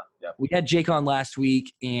 Yep. We had Jake on last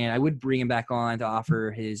week, and I would bring him back on to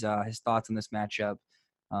offer his thoughts on this matchup.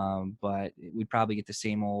 But we'd probably get the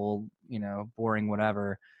same old, boring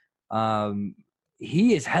whatever.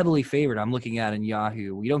 He is heavily favored. I'm looking at in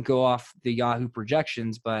Yahoo. We don't go off the Yahoo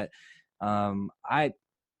projections, but I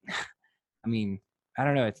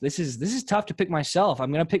don't know. This is tough to pick myself.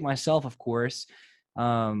 I'm going to pick myself, of course.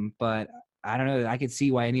 But I don't know. I could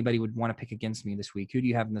see why anybody would want to pick against me this week. Who do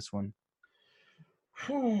you have in this one?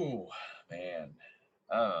 Whew, man.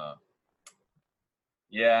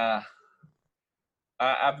 Yeah.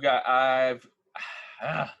 I'm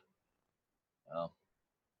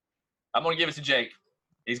going to give it to Jake.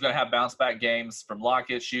 He's going to have bounce back games from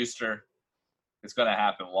Lockett, Schuster. It's going to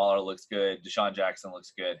happen. Waller looks good. Deshaun Jackson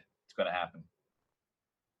looks good. It's going to happen.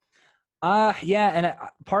 Yeah, and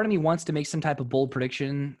part of me wants to make some type of bold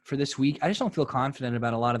prediction for this week. I just don't feel confident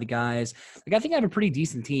about a lot of the guys. Like, I think I have a pretty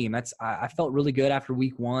decent team. I felt really good after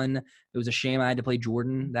week 1. It was a shame I had to play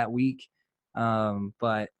Jordan that week.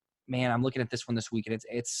 But man, I'm looking at this one this week, and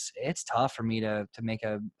it's tough for me to make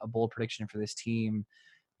a bold prediction for this team.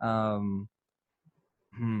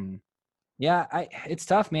 Yeah, it's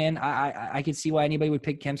tough, man. I can see why anybody would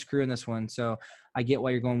pick Kemp's crew in this one, so I get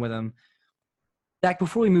why you're going with them. Zach,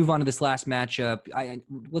 before we move on to this last matchup,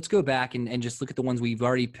 let's go back and just look at the ones we've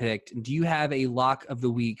already picked. Do you have a lock of the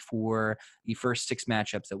week for the first 6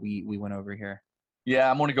 matchups that we went over here?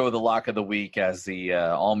 Yeah, I'm going to go with the lock of the week as the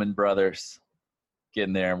Allman Brothers get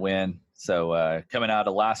in there and win. So coming out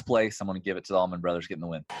of last place, I'm going to give it to the Allman Brothers getting the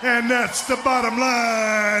win. And that's the bottom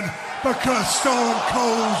line because Stone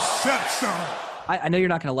Cold said so. I know you're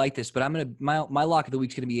not going to like this, but my lock of the week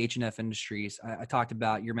is going to be H&F Industries. I talked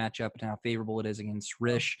about your matchup and how favorable it is against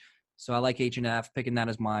Rish. So I like H&F, picking that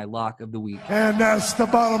as my lock of the week. And that's the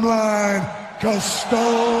bottom line because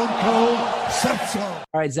Stone Cold said so.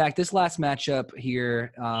 All right, Zach, this last matchup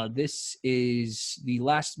here, this is the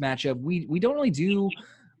last matchup. We don't really do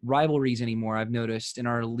rivalries anymore, I've noticed, in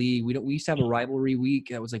our league. We used to have a rivalry week.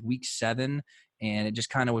 That was like week 7, and it just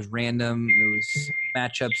kind of was random. It was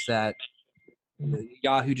matchups that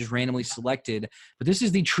Yahoo just randomly selected. But this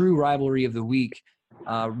is the true rivalry of the week,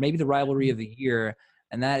 maybe the rivalry of the year,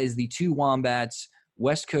 and that is the 2 Wombats,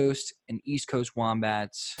 West Coast and East Coast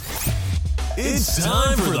Wombats. It's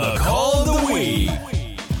time for the Call of the Week.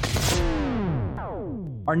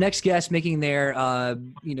 Our next guest making their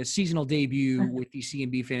seasonal debut with the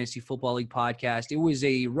CMB Fantasy Football League podcast. It was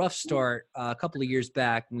a rough start a couple of years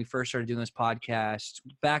back when we first started doing this podcast,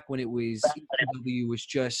 back when it was ECW was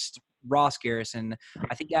just Ross Garrison.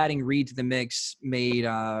 I think adding Reed to the mix made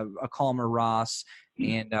a calmer Ross,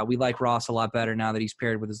 and we like Ross a lot better now that he's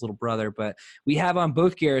paired with his little brother. But we have on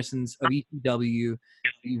both Garrisons of ECW,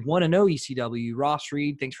 the 1-0 ECW, Ross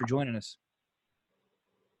Reed. Thanks for joining us.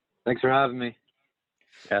 Thanks for having me.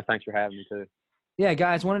 Yeah, thanks for having me too. Yeah,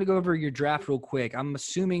 guys, wanted to go over your draft real quick. I'm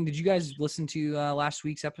assuming, did you guys listen to last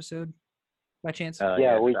week's episode by chance?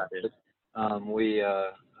 Yeah, we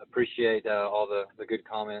appreciate all the good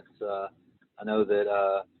comments. I know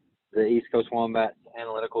that the East Coast Wombats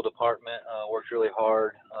analytical department works really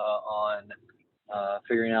hard on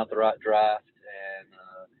figuring out the right draft and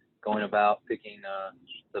going about picking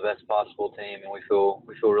the best possible team, and we feel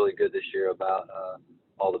really good this year about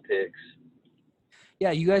all the picks. Yeah,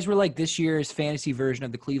 you guys were like this year's fantasy version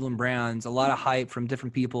of the Cleveland Browns. A lot of hype from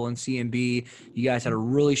different people in CMB. You guys had a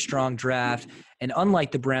really strong draft. And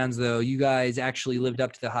unlike the Browns, though, you guys actually lived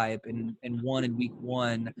up to the hype and won in week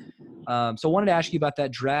 1. So I wanted to ask you about that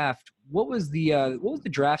draft. What was the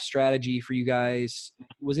draft strategy for you guys?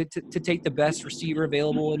 Was it to take the best receiver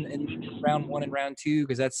available in round 1 and round 2?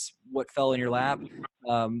 Because that's what fell in your lap.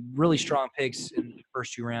 Really strong picks in the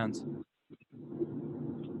first 2 rounds.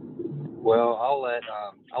 Well, I'll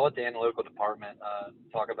let the analytical department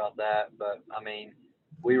talk about that. But I mean,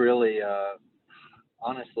 we really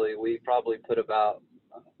honestly, we probably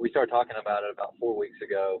we started talking about it about 4 weeks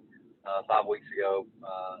ago, 5 weeks ago,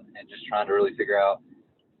 and just trying to really figure out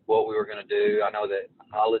what we were going to do. I know that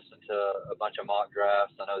I listened to a bunch of mock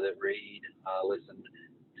drafts. I know that Reed listened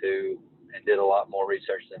to and did a lot more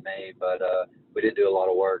research than me, but we did do a lot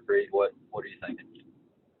of work. Reed, what are you thinking?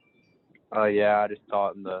 Yeah, I just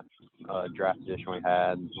thought in the draft position we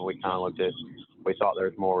had, we kind of we thought there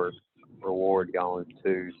was more reward going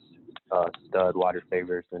to stud wide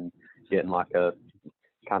receivers and getting like a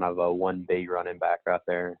kind of a 1B running back right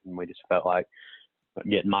there. And we just felt like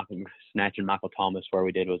snatching Michael Thomas where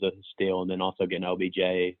we did was a steal, and then also getting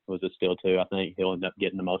OBJ was a steal too. I think he'll end up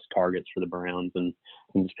getting the most targets for the Browns, and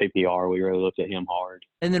in this PPR, we really looked at him hard.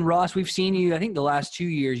 And then Ross, we've seen you, I think the last 2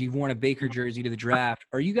 years you've worn a Baker jersey to the draft.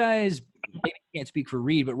 Are you guys, maybe you can't speak for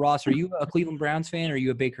Reed, but Ross, are you a Cleveland Browns fan or are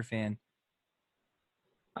you a Baker fan?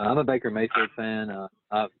 I'm a Baker Mayfield fan.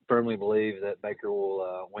 I firmly believe that Baker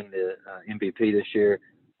will win the MVP this year.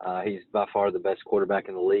 He's by far the best quarterback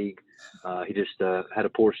in the league. He just had a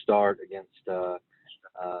poor start against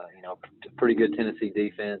pretty good Tennessee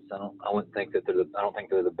defense. I don't think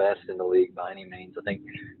they're the best in the league by any means. I think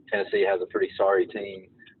Tennessee has a pretty sorry team,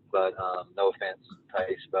 but no offense,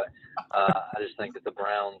 Pace, but I just think that the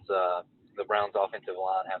Browns offensive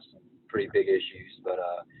line have some pretty big issues. But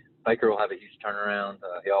Baker will have a huge turnaround.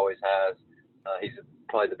 He always has. He's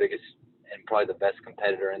probably the biggest and probably the best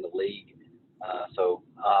competitor in the league. So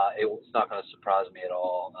it's not going to surprise me at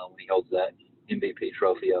all when he holds that MVP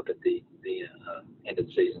trophy up at the end of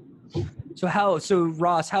the season. So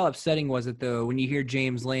Ross, how upsetting was it though when you hear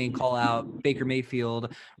James Lane call out Baker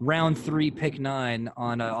Mayfield round 3, pick 9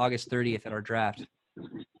 on August 30th at our draft? It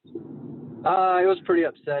was pretty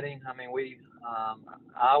upsetting. I mean,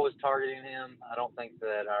 I was targeting him. I don't think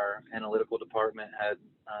that our analytical department had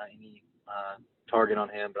any target on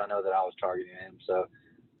him, but I know that I was targeting him. So,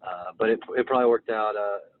 but it probably worked out.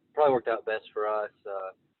 Best for us.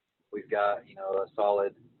 We've got a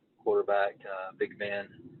solid quarterback. Big Ben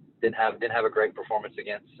didn't have a great performance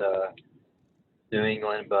against New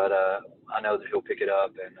England, but I know that he'll pick it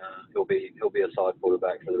up and he'll be a solid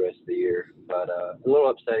quarterback for the rest of the year. But a little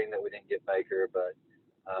upsetting that we didn't get Baker, but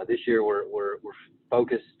this year we're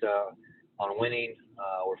focused on winning.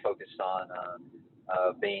 We're focused on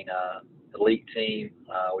being an elite team.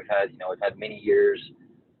 We've had many years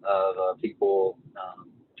of people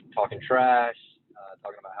talking trash,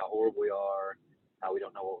 talking about how horrible we are, how we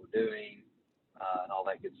don't know what we're doing, and all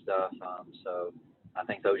that good stuff. So I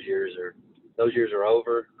think those years are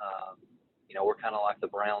over. We're kind of like the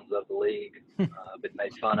Browns of the league, been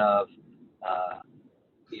made fun of.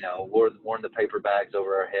 Worn the paper bags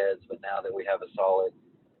over our heads, but now that we have a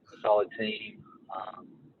solid team,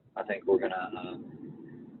 I think we're gonna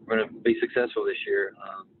be successful this year.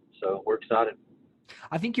 So we're excited.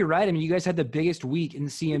 I think you're right. I mean, you guys had the biggest week in the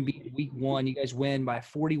CMB week 1. You guys win by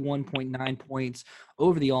 41.9 points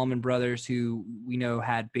over the Allman Brothers, who we know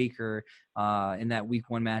had Baker in that week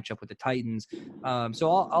 1 matchup with the Titans. So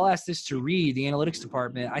I'll ask this to Reed, the analytics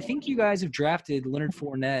department. I think you guys have drafted Leonard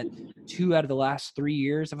Fournette 2 out of the last 3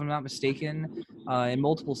 years, if I'm not mistaken, in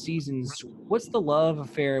multiple seasons. What's the love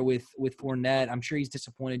affair with Fournette? I'm sure he's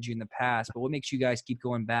disappointed you in the past, but what makes you guys keep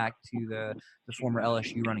going back to the former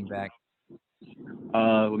LSU running back?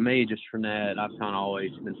 With me, just Fournette, I've kind of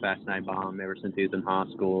always been fascinated by him ever since he was in high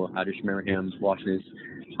school. I just remember him watching his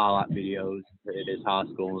highlight videos at his high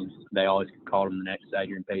school, and they always called him the next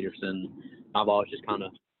Adrian Peterson. I've always just kind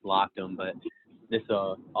of liked him, but this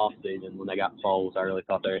off season when they got Foles, I really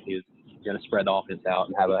thought he was going to spread the offense out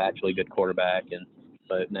and have an actually good quarterback.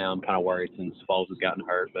 But now I'm kind of worried since Foles has gotten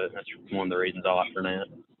hurt, but that's one of the reasons I like Fournette.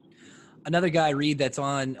 Another guy, Reed, that's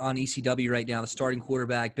on ECW right now, the starting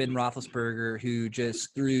quarterback, Ben Roethlisberger, who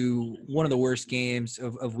just threw one of the worst games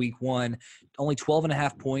of week 1, only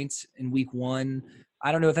 12.5 points in week 1.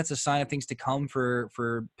 I don't know if that's a sign of things to come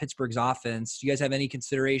for Pittsburgh's offense. Do you guys have any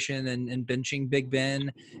consideration in benching Big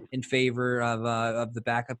Ben in favor of the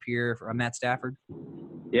backup here for Matt Stafford?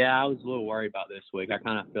 Yeah, I was a little worried about this week. I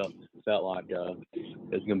kind of felt like it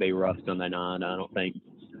was going to be rough Sunday night. I don't think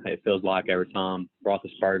it feels like every time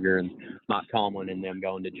Roethlisberger and Mike Tomlin and them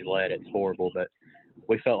going to Gillette, it's horrible. But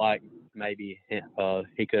we felt like maybe he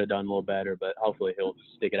could have done a little better, but hopefully he'll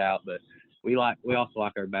stick it out. But we also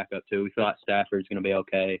like our backup too. We feel like Stafford's going to be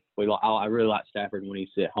okay. I really like Stafford when he's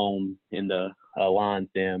at home in the Lions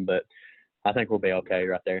den, but I think we'll be okay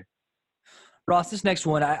right there. Ross, this next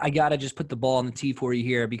one, I got to just put the ball on the tee for you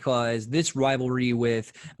here because this rivalry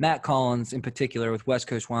with Matt Collins in particular with West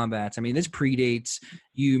Coast Wombats, I mean, this predates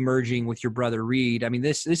you merging with your brother Reed. I mean,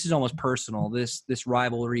 this is almost personal, this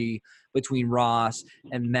rivalry between Ross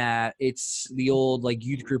and Matt. It's the old, like,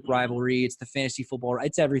 youth group rivalry. It's the fantasy football.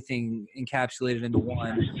 It's everything encapsulated into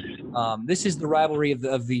one. This is the rivalry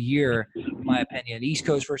of the year, in my opinion. East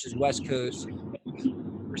Coast versus West Coast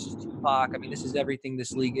versus Tupac. I mean, this is everything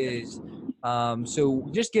this league is. So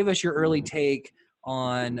just give us your early take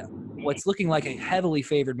on what's looking like a heavily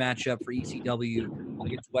favored matchup for ECW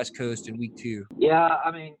against West Coast in week 2. Yeah,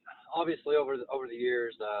 I mean, obviously over the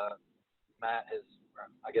years, Matt has,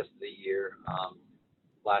 I guess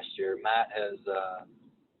last year, Matt has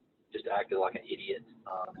just acted like an idiot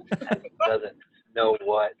and doesn't know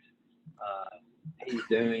what he's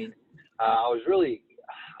doing. I was really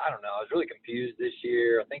confused this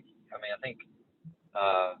year. I think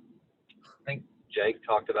Jake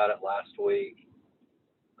talked about it last week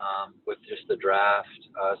with just the draft.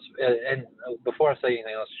 And before I say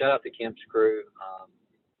anything else, shout out to Kemp's crew.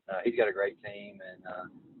 He's got a great team, and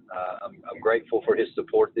I'm grateful for his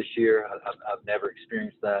support this year. I've never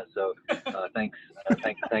experienced that, so thank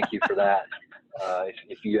you for that.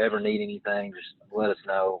 If you ever need anything, just let us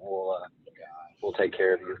know. We'll take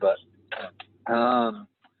care of you. But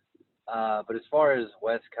as far as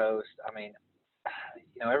West Coast, I mean,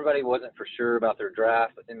 everybody wasn't for sure about their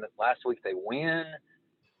draft, but then last week they win.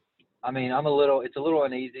 I mean, it's a little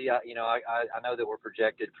uneasy. I know that we're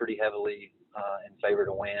projected pretty heavily in favor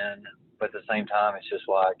to win, but at the same time, it's just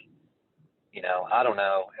like, I don't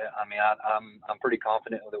know. I mean, I'm pretty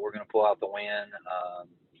confident that we're going to pull out the win,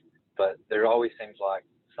 but there always seems like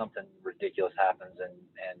something ridiculous happens,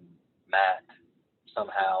 and Matt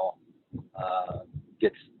somehow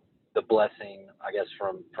gets the blessing, I guess,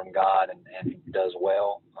 from God and does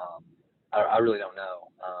well. I really don't know.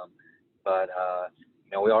 But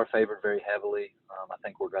we are favored very heavily. I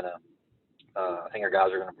think I think our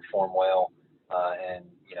guys are going to perform well. And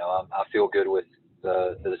I feel good with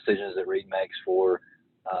the decisions that Reed makes for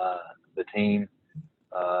the team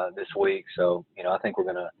this week. So, I think we're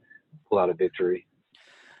going to pull out a victory.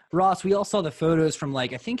 Ross, we all saw the photos from, I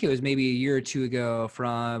think it was maybe a year or two ago,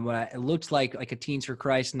 from what it looked like a Teens for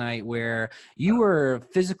Christ night, where you were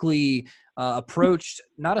physically approached,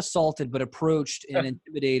 not assaulted, but approached and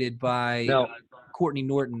intimidated by Courtney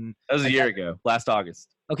Norton. That was a year ago, last August.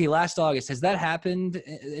 Okay, last August. Has that happened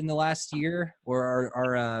in the last year, or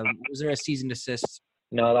was there a cease and desist?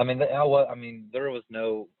 No, I mean, there was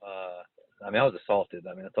no. I was assaulted.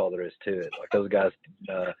 I mean, that's all there is to it. Like, those guys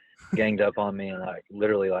ganged up on me and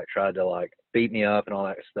literally tried to beat me up and all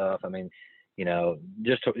that stuff. I mean,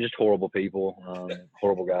 just horrible people,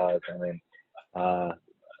 horrible guys. I mean,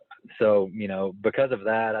 so because of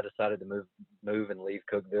that, I decided to move and leave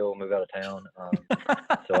Cookeville, move out of town.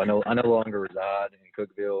 So I no longer reside in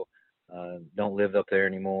Cookeville. Don't live up there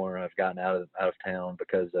anymore. I've gotten out of town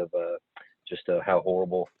because of just how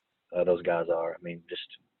horrible those guys are. I mean, just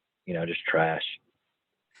trash.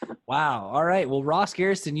 Wow. All right. Well, Ross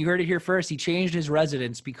Garrison, you heard it here first. He changed his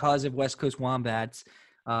residence because of West Coast Wombats.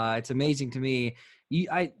 It's amazing to me. You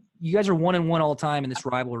guys are 1-1 all time in this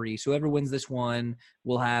rivalry. So whoever wins this one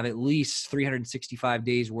will have at least 365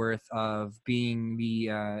 days worth of being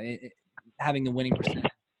having the winning percent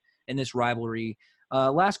in this rivalry.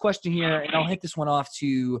 Last question here, and I'll hit this one off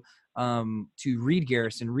to Reed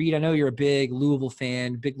Garrison. Reed, I know you're a big Louisville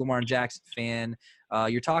fan, big Lamar Jackson fan.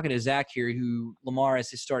 You're talking to Zach here, who Lamar is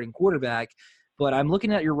his starting quarterback. But I'm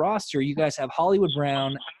looking at your roster. You guys have Hollywood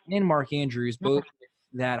Brown and Mark Andrews, both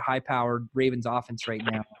that high-powered Ravens offense right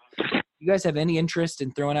now. You guys have any interest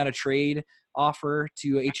in throwing out a trade offer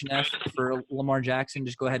to H&F for Lamar Jackson?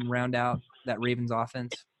 Just go ahead and round out that Ravens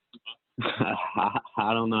offense.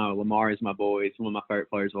 I don't know. Lamar is my boy. He's one of my favorite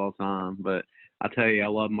players of all time. But I tell you, I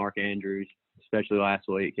love Mark Andrews, especially last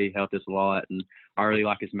week. He helped us a lot, and I really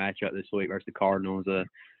like his matchup this week versus the Cardinals.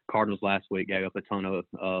 Cardinals last week gave up a ton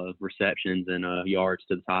of receptions and yards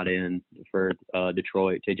to the tight end for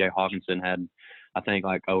Detroit. T.J. Hawkinson had, I think,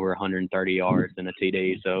 over 130 yards and a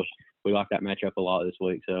TD. So we like that matchup a lot this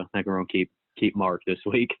week. So I think we're going to keep Mark this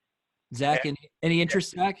week. Zach, any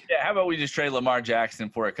interest, Zach? Yeah, how about we just trade Lamar Jackson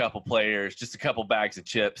for a couple players, just a couple bags of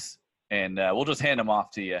chips, and we'll just hand them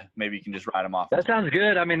off to you. Maybe you can just write them off. That sounds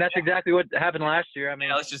good. I mean, that's exactly what happened last year. I mean,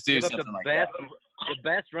 let's just do something like that. The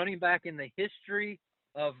best running back in the history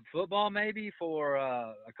of football, maybe, for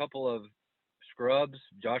a couple of scrubs,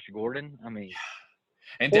 Josh Gordon. I mean,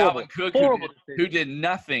 and Dalvin Cook, who did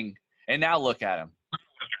nothing, and now look at him.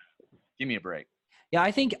 Give me a break. Yeah,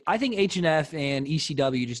 I think H&F and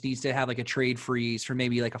ECW just needs to have like a trade freeze for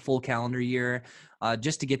maybe like a full calendar year,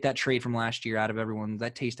 just to get that trade from last year out of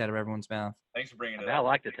that taste out of everyone's mouth. Thanks for bringing it I up.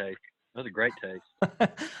 like the taste. That was a great taste.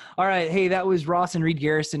 All right. Hey, that was Ross and Reed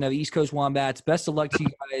Garrison of East Coast Wombats. Best of luck to you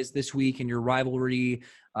guys this week in your rivalry.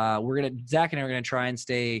 Zach and I are gonna try and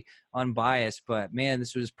stay unbiased, but man,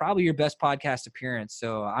 this was probably your best podcast appearance.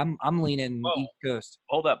 So I'm leaning Whoa. East Coast.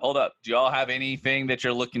 Hold up. Do y'all have anything that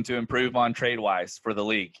you're looking to improve on trade-wise for the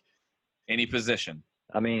league? Any position?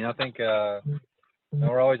 I mean, I think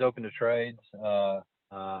we're always open to trades.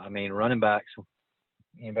 I mean, running backs.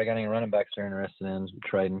 Anybody got any running backs they're interested in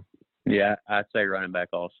trading? Yeah, I'd say running back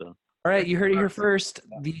also. All right, you heard it here first.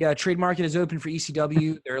 The trade market is open for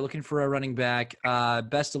ECW. They're looking for a running back.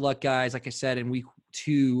 Best of luck, guys. Like I said, in week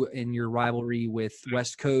 2 in your rivalry with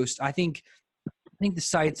West Coast, I think the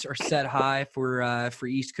sights are set high for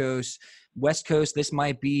East Coast. West Coast, this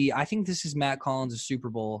might be. I think this is Matt Collins' Super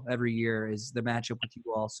Bowl every year is the matchup with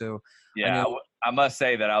you all. So Yeah, I must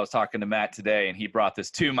say that I was talking to Matt today, and he brought this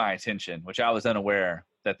to my attention, which I was unaware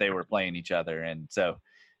that they were playing each other, and so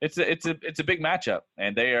it's a big matchup,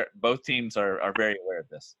 and both teams are very aware of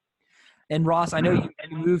this. And Ross, I know you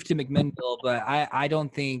moved to McMinnville, but I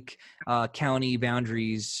don't think county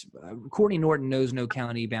boundaries. Courtney Norton knows no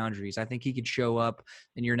county boundaries. I think he could show up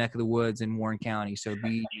in your neck of the woods in Warren County. So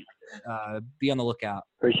be on the lookout.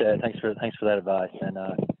 Appreciate it. Thanks for that advice. And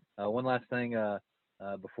one last thing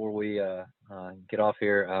before we get off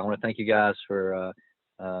here, I want to thank you guys for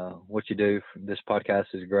what you do. This podcast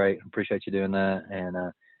is great. Appreciate you doing that. And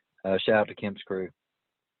shout out to Kemp's crew.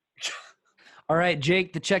 All right,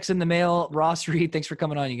 Jake, the check's in the mail. Ross, Reed, thanks for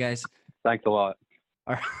coming on, you guys. Thanks a lot.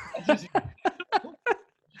 All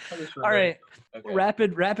right. Okay.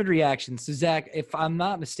 Rapid reaction. So, Zach, if I'm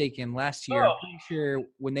not mistaken, last year, I'm pretty sure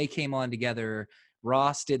when they came on together,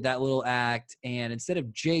 Ross did that little act, and instead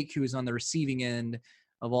of Jake, who was on the receiving end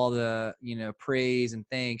of all the praise and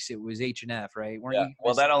thanks, it was H&F, right? Yeah.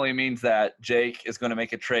 Well, that only means that Jake is going to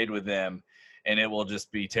make a trade with them, and it will just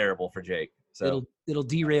be terrible for Jake. So it'll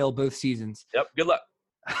derail both seasons. Yep. Good luck.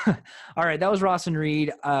 All right, that was Ross and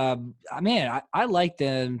Reed. Man, I like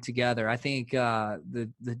them together. I think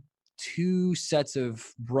the two sets of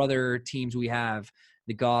brother teams we have,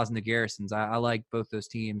 the Gauze and the Garrisons, I like both those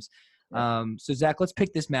teams. So Zach, let's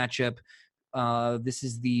pick this matchup. This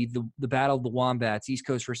is the battle of the Wombats, East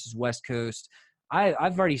Coast versus West Coast.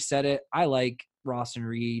 I've already said it. I like Ross and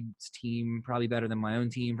Reed's team probably better than my own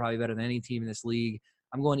team, probably better than any team in this league.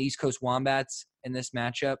 I'm going East Coast Wombats in this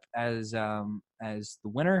matchup as the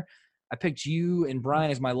winner. I picked you and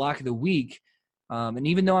Brian as my lock of the week. And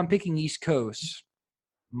even though I'm picking East Coast,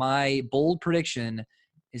 my bold prediction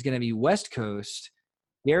is going to be West Coast.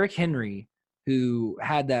 Derrick Henry, who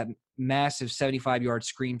had that massive 75-yard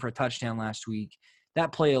screen for a touchdown last week.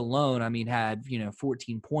 That play alone, had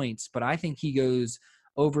 14 points. But I think he goes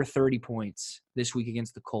over 30 points this week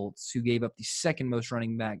against the Colts, who gave up the second most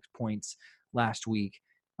running back points last week.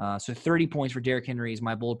 So 30 points for Derrick Henry is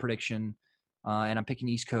my bold prediction, and I'm picking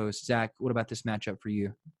East Coast. Zach, what about this matchup for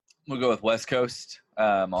you? We'll go with West Coast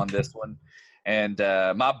on this one. And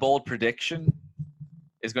my bold prediction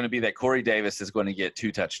is going to be that Corey Davis is going to get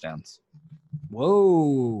 2 touchdowns.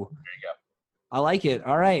 Whoa. There you go. I like it.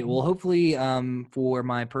 All right. Well, hopefully for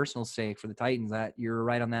my personal sake, for the Titans, that you're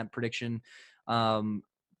right on that prediction.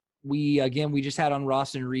 We just had on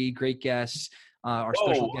Ross and Reed, great guests, our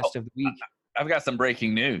special guest of the week. I've got some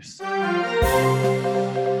breaking news.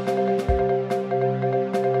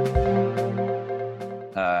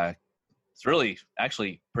 It's really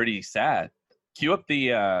actually pretty sad. Cue up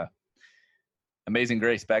the Amazing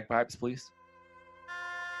Grace bagpipes, please.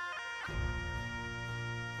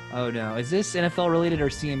 Oh, no. Is this NFL related or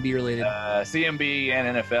CMB related? CMB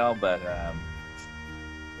and NFL, but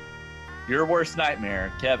your worst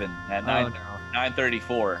nightmare, Kevin, at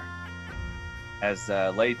 9:34 has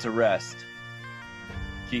laid to rest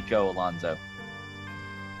Kiko Alonso.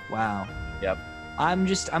 Wow. Yep. I'm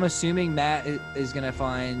assuming Matt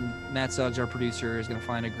Suggs, our producer, is going to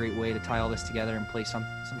find a great way to tie all this together and play some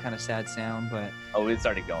kind of sad sound. But It's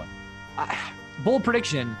already going. Bold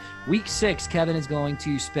prediction: Week 6, Kevin is going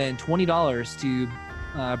to spend $20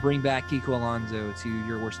 to bring back Kiko Alonso to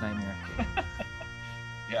your worst nightmare.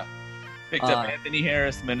 Yeah. Picked up Anthony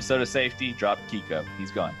Harris, Minnesota safety, dropped Kiko.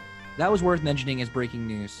 He's gone. That was worth mentioning as breaking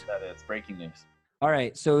news. That is breaking news. All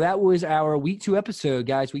right, so that was our Week 2 episode,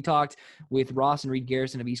 guys. We talked with Ross and Reed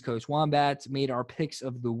Garrison of East Coast Wombats, made our picks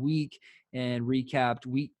of the week, and recapped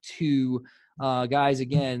Week 2. Guys,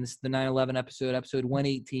 again, this is the 9/11 episode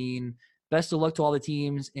 118. Best of luck to all the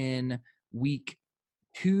teams in Week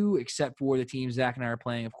 2, except for the teams Zach and I are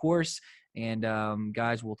playing, of course. And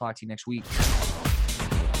guys, we'll talk to you next week.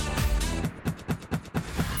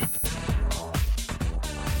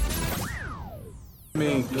 I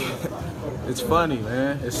mean, it's funny,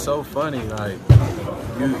 man. It's so funny. Like,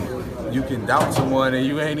 you can doubt someone and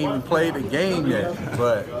you ain't even played the game yet.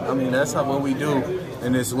 But, I mean, that's what we do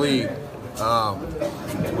in this league.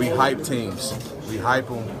 We hype teams. We hype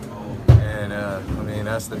them. And, I mean,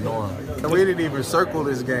 that's the norm. We didn't even circle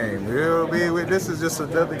this game. You know what I mean? This is just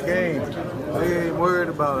another game. We ain't worried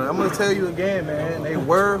about it. I'm going to tell you again, man. They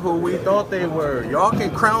were who we thought they were. Y'all can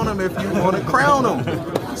crown them if you want to crown them.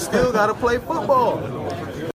 You still got to play football.